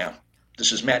program now.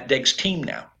 This is Matt Degg's team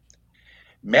now.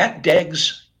 Matt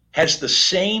Deggs has the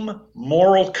same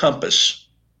moral compass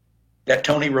that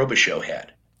Tony Robichaux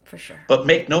had. For sure. But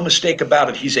make no mistake about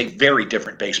it, he's a very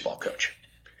different baseball coach.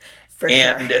 For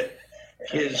and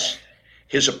sure.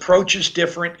 his approach is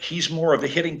different. He's more of a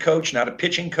hitting coach, not a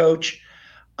pitching coach.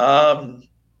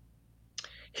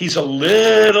 He's a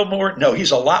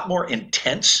lot more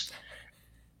intense.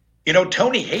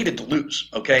 Tony hated to lose,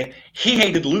 okay? He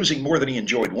hated losing more than he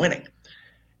enjoyed winning.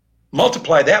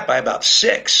 Multiply that by about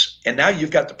 6, and now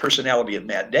you've got the personality of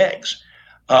Matt Deggs.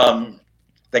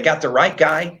 They got the right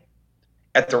guy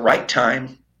at the right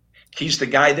time. He's the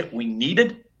guy that we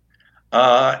needed,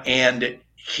 and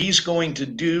he's going to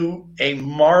do a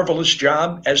marvelous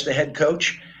job as the head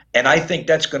coach. And I think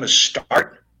that's going to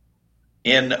start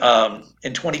in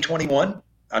 2021.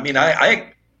 I mean,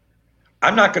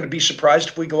 I'm not going to be surprised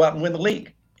if we go out and win the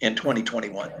league in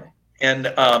 2021.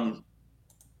 And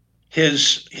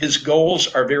his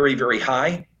goals are very, very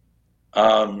high.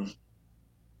 I'm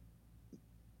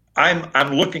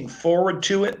looking forward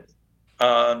to it.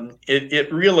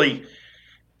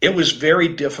 It was very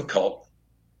difficult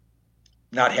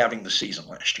not having the season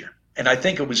last year, and I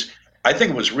think it was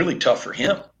really tough for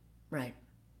him. Right.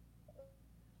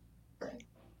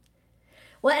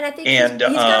 Well, and I think he's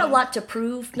got a lot to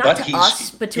prove, not to us,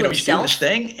 but to himself. He's doing his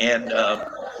thing, and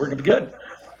we're going to be good.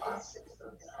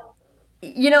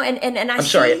 I'm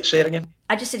sorry, say it again.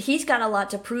 I just said he's got a lot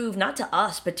to prove, not to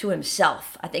us, but to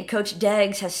himself. I think Coach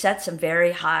Deggs has set some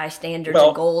very high standards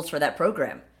and goals for that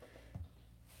program.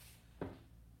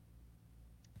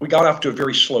 We got off to a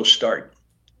very slow start.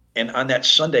 And on that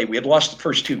Sunday, we had lost the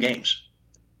first 2 games.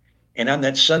 And on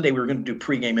that Sunday, we were going to do a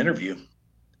pregame interview.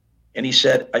 And he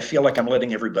said, I feel like I'm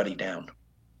letting everybody down.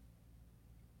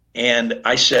 And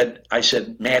I said,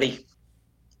 Matty,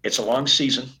 it's a long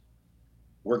season.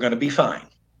 We're going to be fine.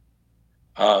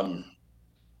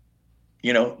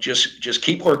 Just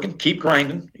keep working, keep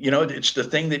grinding. It's the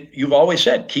thing that you've always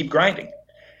said, keep grinding.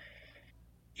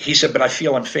 He said, but I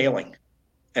feel I'm failing.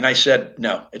 And I said,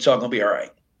 no, it's all going to be all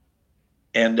right.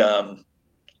 And,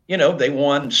 they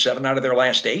won 7 out of their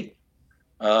last 8.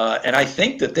 And I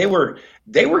think that they were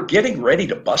getting ready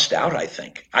to bust out, I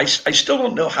think. I still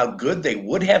don't know how good they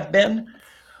would have been,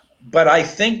 but I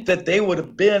think that they would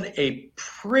have been a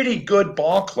pretty good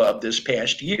ball club this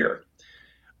past year.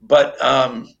 But,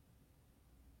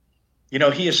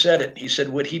 he has said it. He said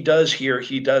what he does here,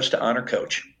 he does to honor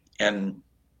coach. And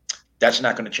that's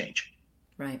not going to change.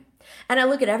 Right. And I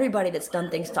look at everybody that's done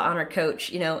things to honor coach.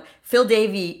 Phil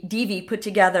Devey put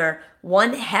together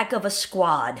one heck of a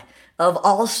squad of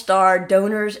all-star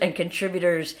donors and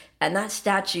contributors, and that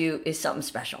statue is something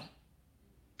special.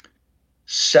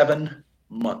 7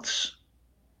 months.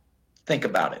 Think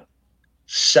about it.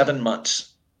 7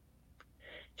 months.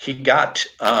 He got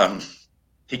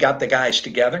the guys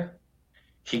together.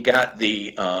 He got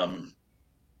the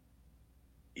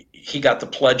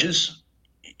pledges.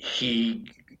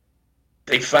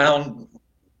 They found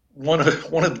one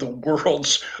of the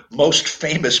world's most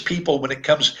famous people when it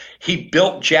comes. He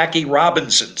built Jackie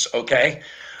Robinson's, okay,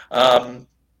 and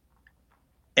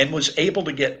was able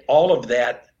to get all of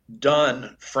that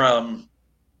done from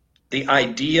the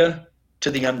idea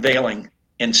to the unveiling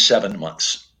in 7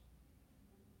 months.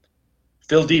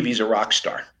 Phil Devey's a rock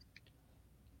star.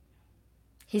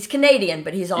 He's Canadian,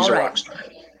 but he's all right. A rock star.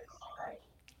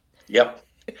 Yep.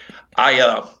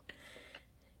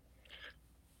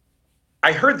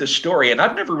 I heard this story, and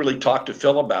I've never really talked to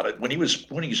Phil about it. When he was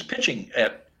pitching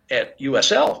at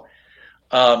USL,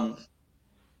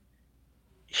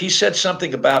 he said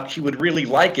something about he would really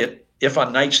like it if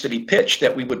on nights that he pitched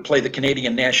that we would play the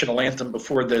Canadian national anthem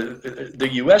before the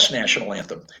U.S. national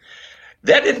anthem.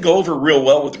 That didn't go over real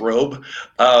well with Robe.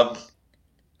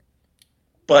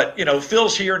 But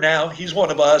Phil's here now. He's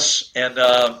one of us, and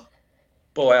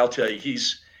boy, I'll tell you,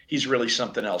 he's really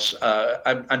something else.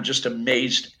 I'm just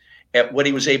amazed at what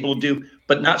he was able to do,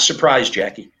 but not surprised,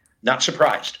 Jackie. Not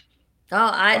surprised. Oh,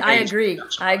 I agree.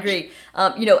 I agree.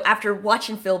 After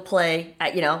watching Phil play,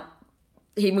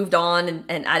 he moved on,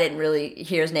 and I didn't really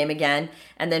hear his name again.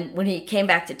 And then when he came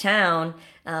back to town,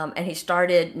 and he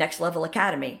started Next Level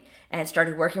Academy and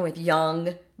started working with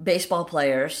young baseball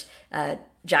players,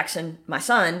 Jackson, my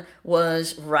son,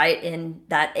 was right in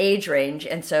that age range.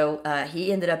 And so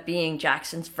he ended up being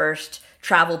Jackson's first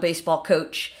travel baseball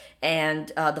coach and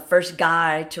the first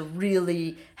guy to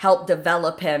really help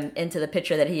develop him into the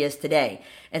pitcher that he is today.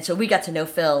 And so we got to know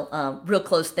Phil real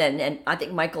close then. And I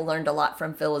think Michael learned a lot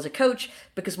from Phil as a coach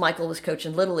because Michael was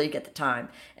coaching Little League at the time.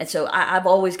 And so I've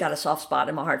always got a soft spot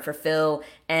in my heart for Phil,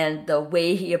 and the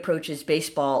way he approaches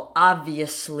baseball,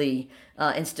 obviously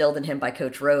instilled in him by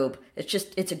Coach Robe.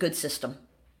 It's a good system.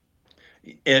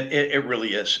 It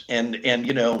really is. And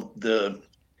the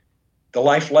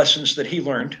life lessons that he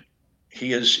learned,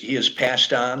 he has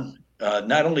passed on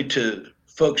not only to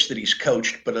folks that he's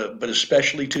coached, but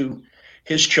especially to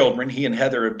his children. He and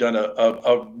Heather have done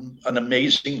an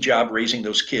amazing job raising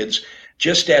those kids,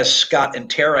 just as Scott and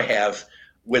Tara have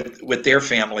with their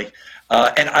family.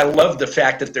 And I love the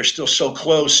fact that they're still so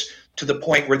close to the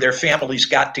point where their families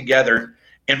got together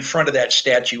in front of that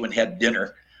statue and had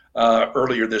dinner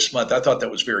earlier this month. I thought that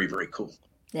was very, very cool.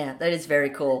 Yeah, that is very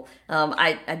cool.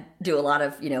 I do a lot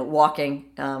of, walking.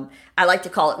 I like to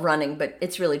call it running, but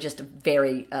it's really just a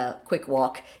very quick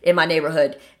walk in my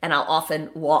neighborhood. And I'll often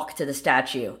walk to the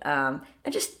statue and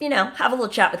just, have a little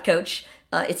chat with Coach.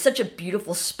 It's such a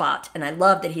beautiful spot. And I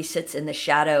love that he sits in the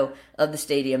shadow of the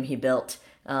stadium he built.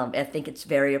 I think it's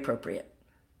very appropriate.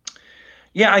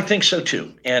 Yeah, I think so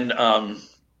too. And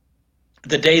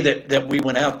the day that we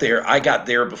went out there, I got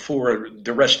there before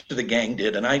the rest of the gang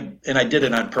did, and I did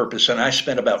it on purpose. And I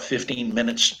spent about 15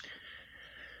 minutes,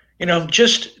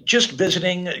 just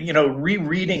visiting,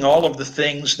 rereading all of the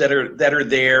things that are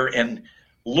there, and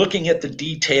looking at the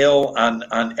detail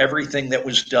on everything that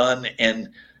was done. And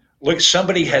look,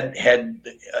 somebody had,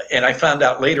 and I found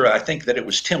out later, I think that it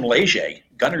was Tim Leger,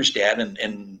 Gunner's dad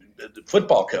and the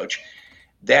football coach,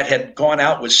 that had gone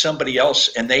out with somebody else,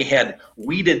 and they had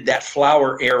weeded that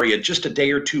flower area just a day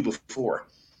or two before.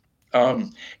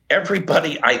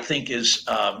 Everybody, I think, is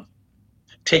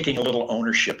taking a little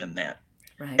ownership in that.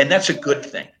 Right. And that's a good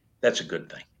thing. That's a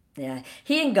good thing. Yeah.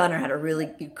 He and Gunner had a really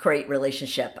great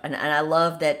relationship. And I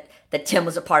love that Tim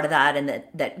was a part of that, and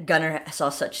that Gunner saw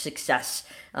such success.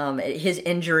 His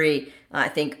injury, I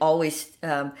think, always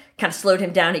kind of slowed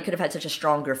him down. He could have had such a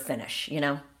stronger finish,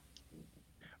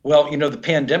 Well, the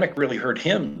pandemic really hurt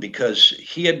him because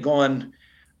he had gone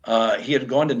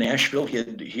to Nashville.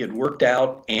 He had worked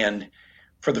out, and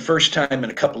for the first time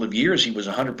in a couple of years, he was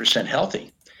 100%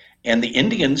 healthy. And the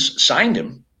Indians signed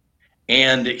him,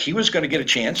 and he was going to get a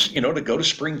chance, to go to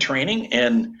spring training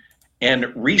and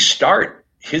restart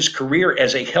his career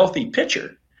as a healthy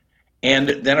pitcher. And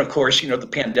then, of course, the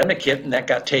pandemic hit, and that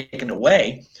got taken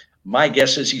away. My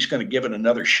guess is he's going to give it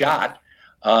another shot.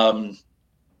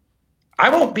 I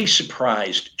won't be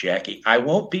surprised, Jackie. I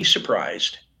won't be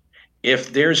surprised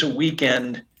if there's a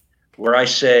weekend where I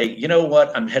say, you know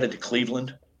what, I'm headed to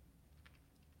Cleveland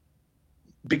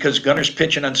because Gunner's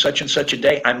pitching on such and such a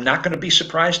day. I'm not going to be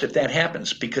surprised if that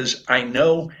happens because I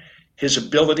know his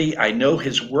ability. I know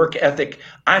his work ethic.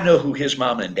 I know who his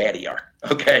mom and daddy are.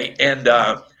 Okay. And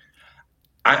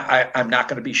I'm not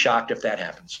going to be shocked if that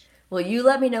happens. Well, you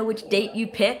let me know which date you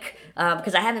pick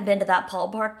because I haven't been to that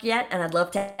ballpark yet, and I'd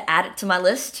love to add it to my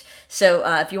list. So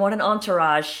if you want an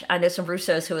entourage, I know some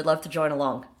Russos who would love to join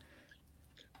along.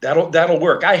 That'll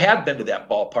work. I have been to that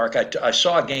ballpark. I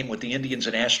saw a game with the Indians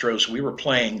and Astros. We were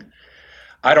playing,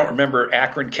 I don't remember,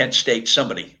 Akron, Kent State,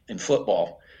 somebody in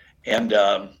football. And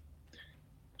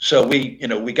so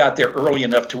we got there early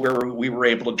enough to where we were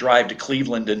able to drive to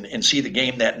Cleveland and see the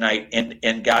game that night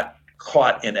and got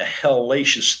caught in a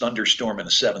hellacious thunderstorm in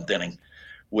the seventh inning,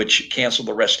 which canceled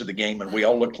the rest of the game. And we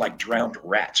all looked like drowned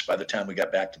rats by the time we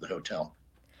got back to the hotel.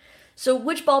 So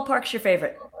which ballpark's your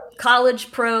favorite?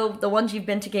 College, pro, the ones you've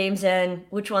been to games in,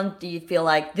 which one do you feel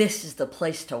like this is the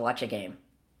place to watch a game?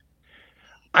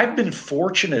 I've been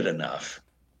fortunate enough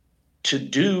to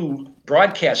do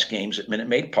broadcast games at Minute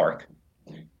Maid Park,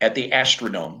 at the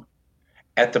Astrodome,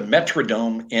 at the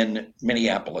Metrodome in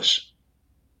Minneapolis,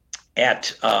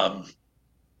 at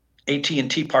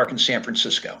AT&T Park in San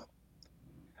Francisco.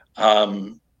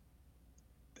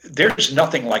 There's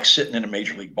nothing like sitting in a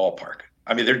major league ballpark.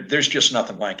 I mean, there's just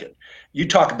nothing like it. You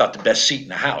talk about the best seat in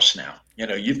the house now.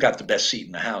 You've got the best seat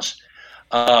in the house.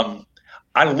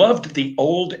 I loved the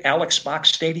old Alex Box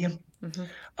Stadium,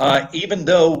 even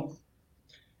though,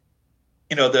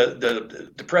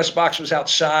 the press box was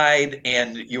outside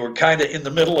and you were kind of in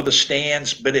the middle of the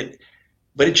stands, but it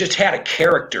just had a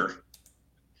character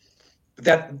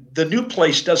that the new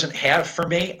place doesn't have for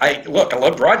me. I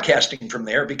love broadcasting from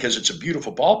there because it's a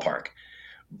beautiful ballpark.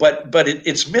 But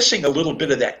it's missing a little bit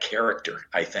of that character,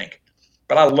 I think.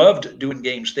 But I loved doing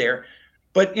games there.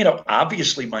 But,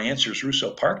 obviously my answer is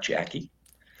Russo Park, Jackie.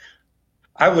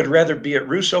 I would rather be at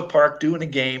Russo Park doing a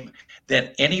game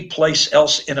than any place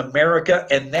else in America,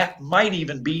 and that might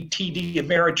even be TD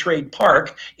Ameritrade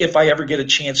Park if I ever get a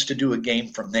chance to do a game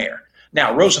from there.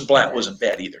 Now, Rosenblatt wasn't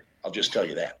bad either. I'll just tell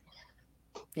you that.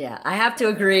 Yeah, I have to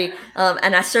agree.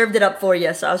 And I served it up for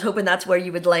you, so I was hoping that's where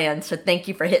you would land. So thank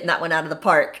you for hitting that one out of the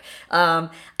park. And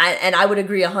I would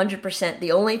agree 100%.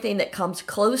 The only thing that comes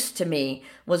close to me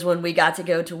was when we got to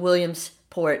go to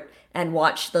Williamsport and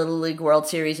watch the Little League World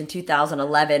Series in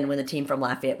 2011 when the team from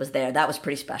Lafayette was there. That was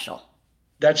pretty special.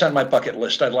 That's on my bucket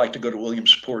list. I'd like to go to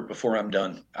Williamsport before I'm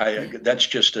done. That's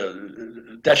just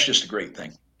a great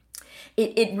thing.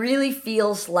 It really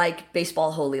feels like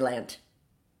baseball holy land.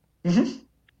 Mm-hmm.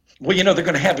 Well, they're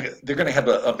going to have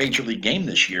a major league game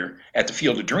this year at the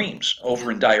Field of Dreams over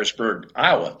in Dyersburg,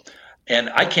 Iowa, and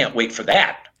I can't wait for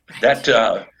that.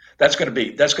 Right. That's going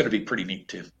to be pretty neat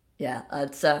too. Yeah,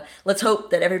 let's hope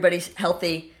that everybody's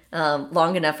healthy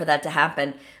long enough for that to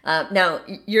happen. Now,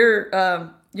 your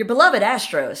beloved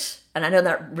Astros, and I know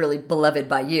not really beloved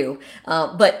by you,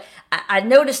 but I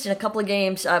noticed in a couple of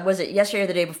games, was it yesterday or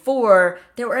the day before,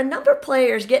 there were a number of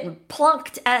players getting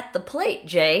plunked at the plate,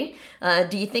 Jay.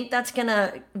 Do you think that's going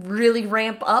to really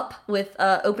ramp up with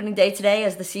opening day today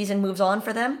as the season moves on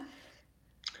for them?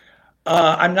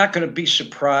 I'm not going to be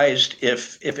surprised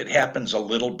if it happens a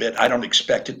little bit. I don't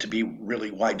expect it to be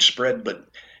really widespread, but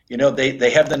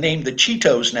they have the name the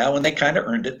Cheetos now, and they kind of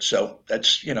earned it. So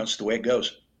that's it's the way it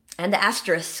goes. And the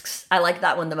asterisks, I like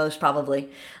that one the most probably.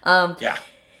 Yeah.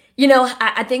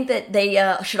 I think that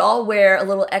they should all wear a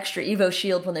little extra Evo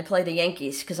shield when they play the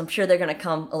Yankees because I'm sure they're going to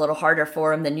come a little harder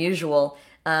for them than usual.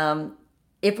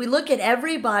 If we look at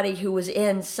everybody who was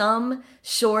in some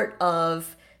sort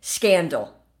of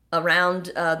scandal around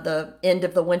the end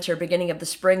of the winter, beginning of the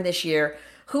spring this year,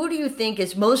 who do you think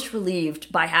is most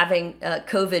relieved by having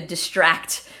COVID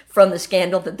distract from the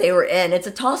scandal that they were in? It's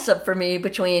a toss-up for me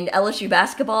between LSU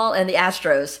basketball and the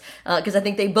Astros because I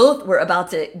think they both were about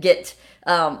to get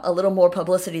a little more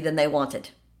publicity than they wanted.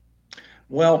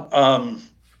 Well,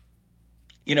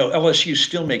 LSU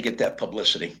still may get that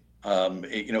publicity.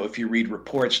 If you read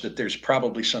reports that there's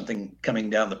probably something coming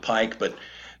down the pike, but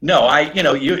no,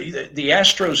 the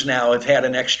Astros now have had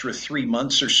an extra 3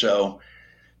 months or so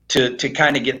to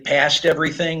kind of get past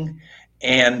everything.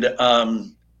 And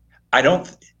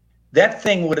that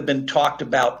thing would have been talked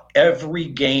about every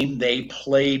game they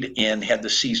played in had the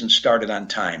season started on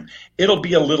time. It'll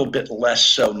be a little bit less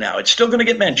so now. It's still going to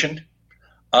get mentioned.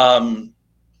 And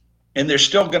there's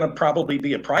still going to probably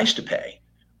be a price to pay.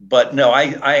 But no,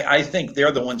 I think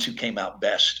they're the ones who came out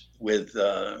best with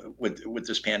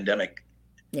this pandemic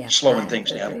slowing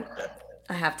things down a little bit.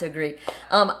 I have to agree.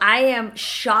 I am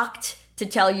shocked to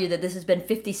tell you that this has been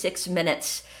 56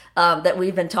 minutes that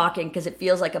we've been talking, because it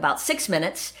feels like about 6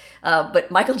 minutes.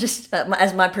 But Michael just,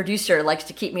 as my producer, likes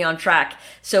to keep me on track.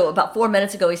 So about 4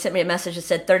 minutes ago, he sent me a message that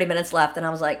said 30 minutes left. And I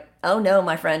was like, oh no,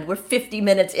 my friend, we're 50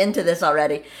 minutes into this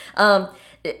already.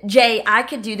 Jay, I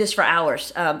could do this for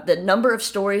hours. The number of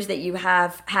stories that you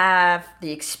have,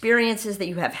 the experiences that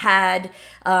you have had,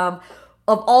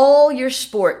 of all your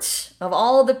sports, of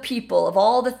all the people, of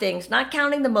all the things, not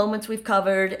counting the moments we've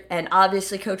covered, and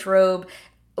obviously Coach Robe,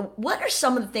 what are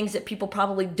some of the things that people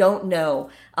probably don't know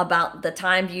about the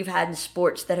time you've had in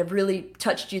sports that have really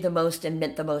touched you the most and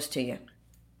meant the most to you?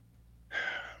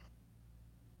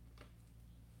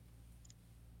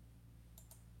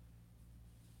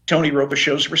 Tony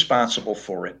Robichaux's responsible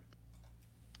for it,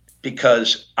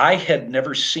 because I had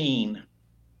never seen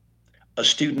a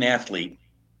student athlete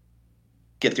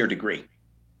get their degree.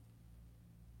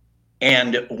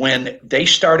 And when they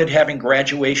started having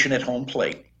graduation at home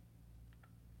plate,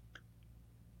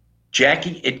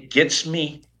 Jackie, it gets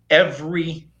me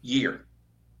every year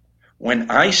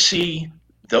when I see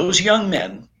those young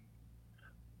men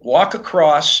walk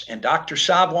across, and Dr.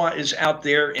 Savoie is out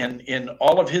there in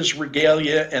all of his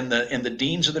regalia, and the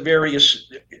deans of the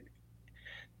various,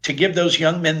 to give those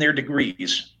young men their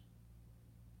degrees.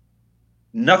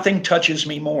 Nothing touches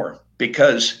me more,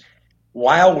 because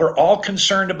while we're all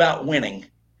concerned about winning,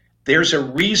 there's a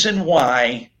reason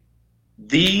why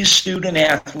these student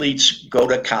athletes go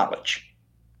to college,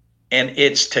 and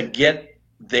it's to get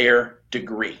their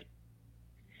degree.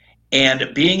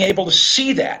 And being able to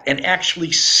see that and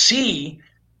actually see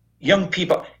young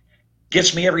people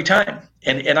gets me every time.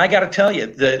 And I got to tell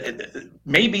you,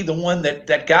 maybe the one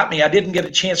that got me, I didn't get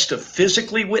a chance to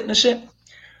physically witness it.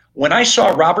 When I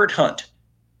saw Robert Hunt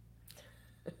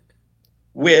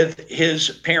with his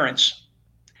parents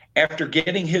after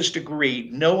getting his degree,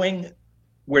 knowing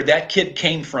where that kid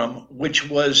came from, which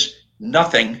was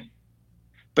nothing,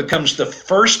 becomes the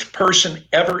first person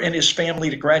ever in his family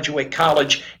to graduate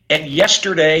college, and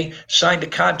yesterday signed a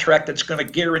contract that's going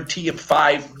to guarantee him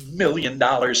 $5 million.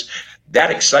 That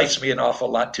excites me an awful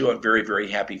lot too. I'm very, very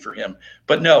happy for him.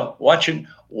 But no,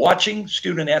 watching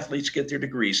student athletes get their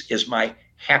degrees is my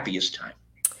happiest time.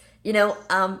 You know,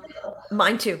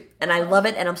 mine too. And I love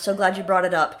it. And I'm so glad you brought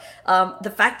it up. The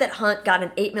fact that Hunt got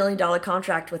an $8 million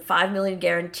contract with $5 million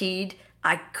guaranteed,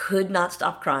 I could not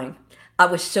stop crying. I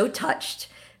was so touched.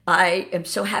 I am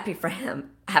so happy for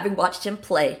him, having watched him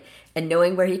play and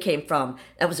knowing where he came from.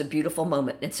 That was a beautiful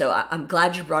moment. And so I'm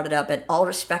glad you brought it up, and all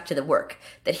respect to the work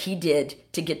that he did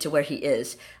to get to where he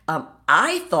is.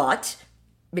 I thought,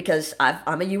 because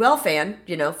I'm a UL fan,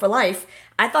 for life,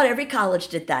 I thought every college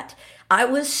did that. I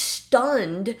was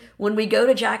stunned when we go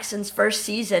to Jackson's first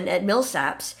season at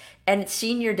Millsaps, and it's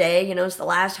senior day, it's the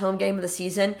last home game of the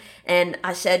season. And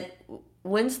I said,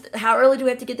 how early do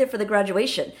we have to get there for the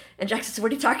graduation? And Jackson said,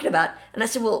 what are you talking about? And I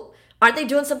said, well, aren't they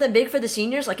doing something big for the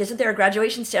seniors? Like, isn't there a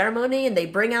graduation ceremony? And they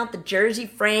bring out the jersey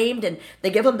framed, and they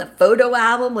give them the photo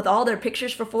album with all their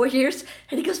pictures for 4 years.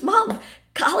 And he goes, Mom,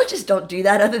 colleges don't do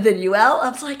that other than UL. I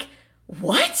was like,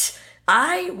 what?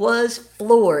 I was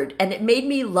floored, and it made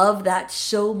me love that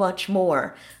so much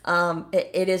more.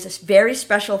 It is a very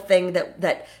special thing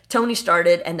that Tony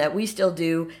started and that we still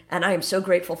do, and I am so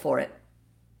grateful for it.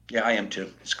 Yeah, I am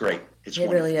too. It's great. It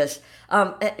really is.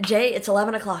 Jay, it's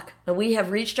 11 o'clock, and we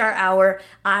have reached our hour.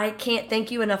 I can't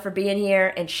thank you enough for being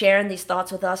here and sharing these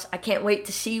thoughts with us. I can't wait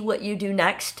to see what you do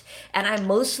next, and I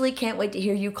mostly can't wait to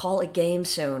hear you call a game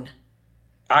soon.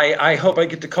 I hope I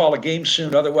get to call a game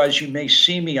soon. Otherwise, you may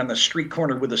see me on the street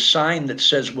corner with a sign that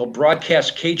says, we'll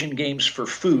broadcast Cajun games for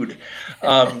food.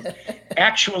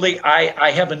 Actually,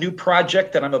 I have a new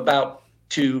project that I'm about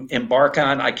to embark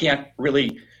on. I can't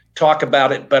really talk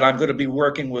about it, but I'm going to be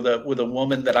working with a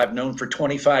woman that I've known for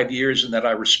 25 years and that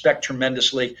I respect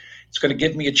tremendously. It's going to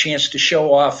give me a chance to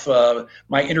show off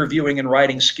my interviewing and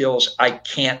writing skills. I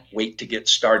can't wait to get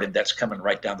started. That's coming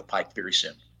right down the pike very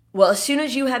soon. Well, as soon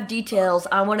as you have details,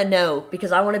 I want to know,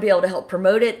 because I want to be able to help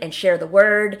promote it and share the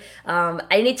word.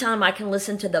 Anytime I can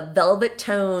listen to the velvet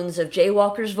tones of Jay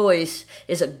Walker's voice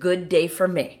is a good day for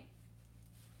me.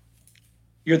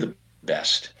 You're the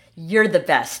best. You're the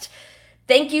best.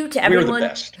 Thank you to everyone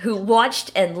who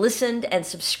watched and listened and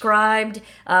subscribed.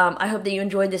 I hope that you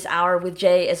enjoyed this hour with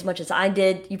Jay as much as I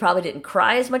did. You probably didn't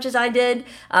cry as much as I did,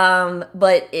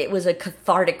 but it was a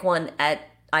cathartic one at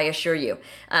I assure you.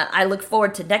 I look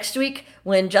forward to next week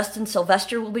when Justin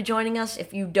Sylvester will be joining us.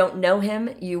 If you don't know him,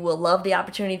 you will love the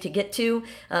opportunity to get to.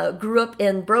 Grew up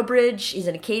in Brobridge. He's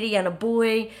an Acadiana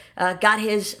boy. Got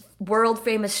his world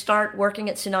famous start working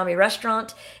at Tsunami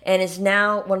Restaurant and is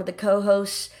now one of the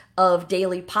co-hosts of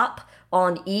Daily Pop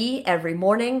on E! Every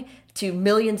morning to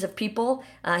millions of people.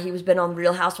 He was been on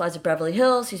Real Housewives of Beverly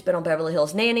Hills. He's been on Beverly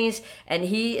Hills Nannies, and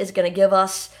he is going to give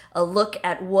us a look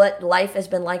at what life has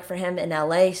been like for him in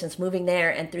LA since moving there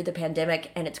and through the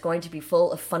pandemic, and it's going to be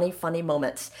full of funny, funny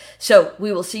moments. So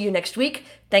we will see you next week.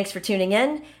 Thanks for tuning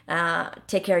in.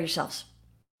 Take care of yourselves.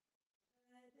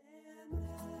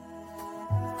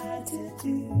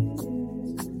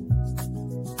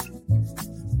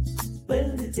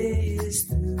 Well, the day is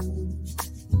through.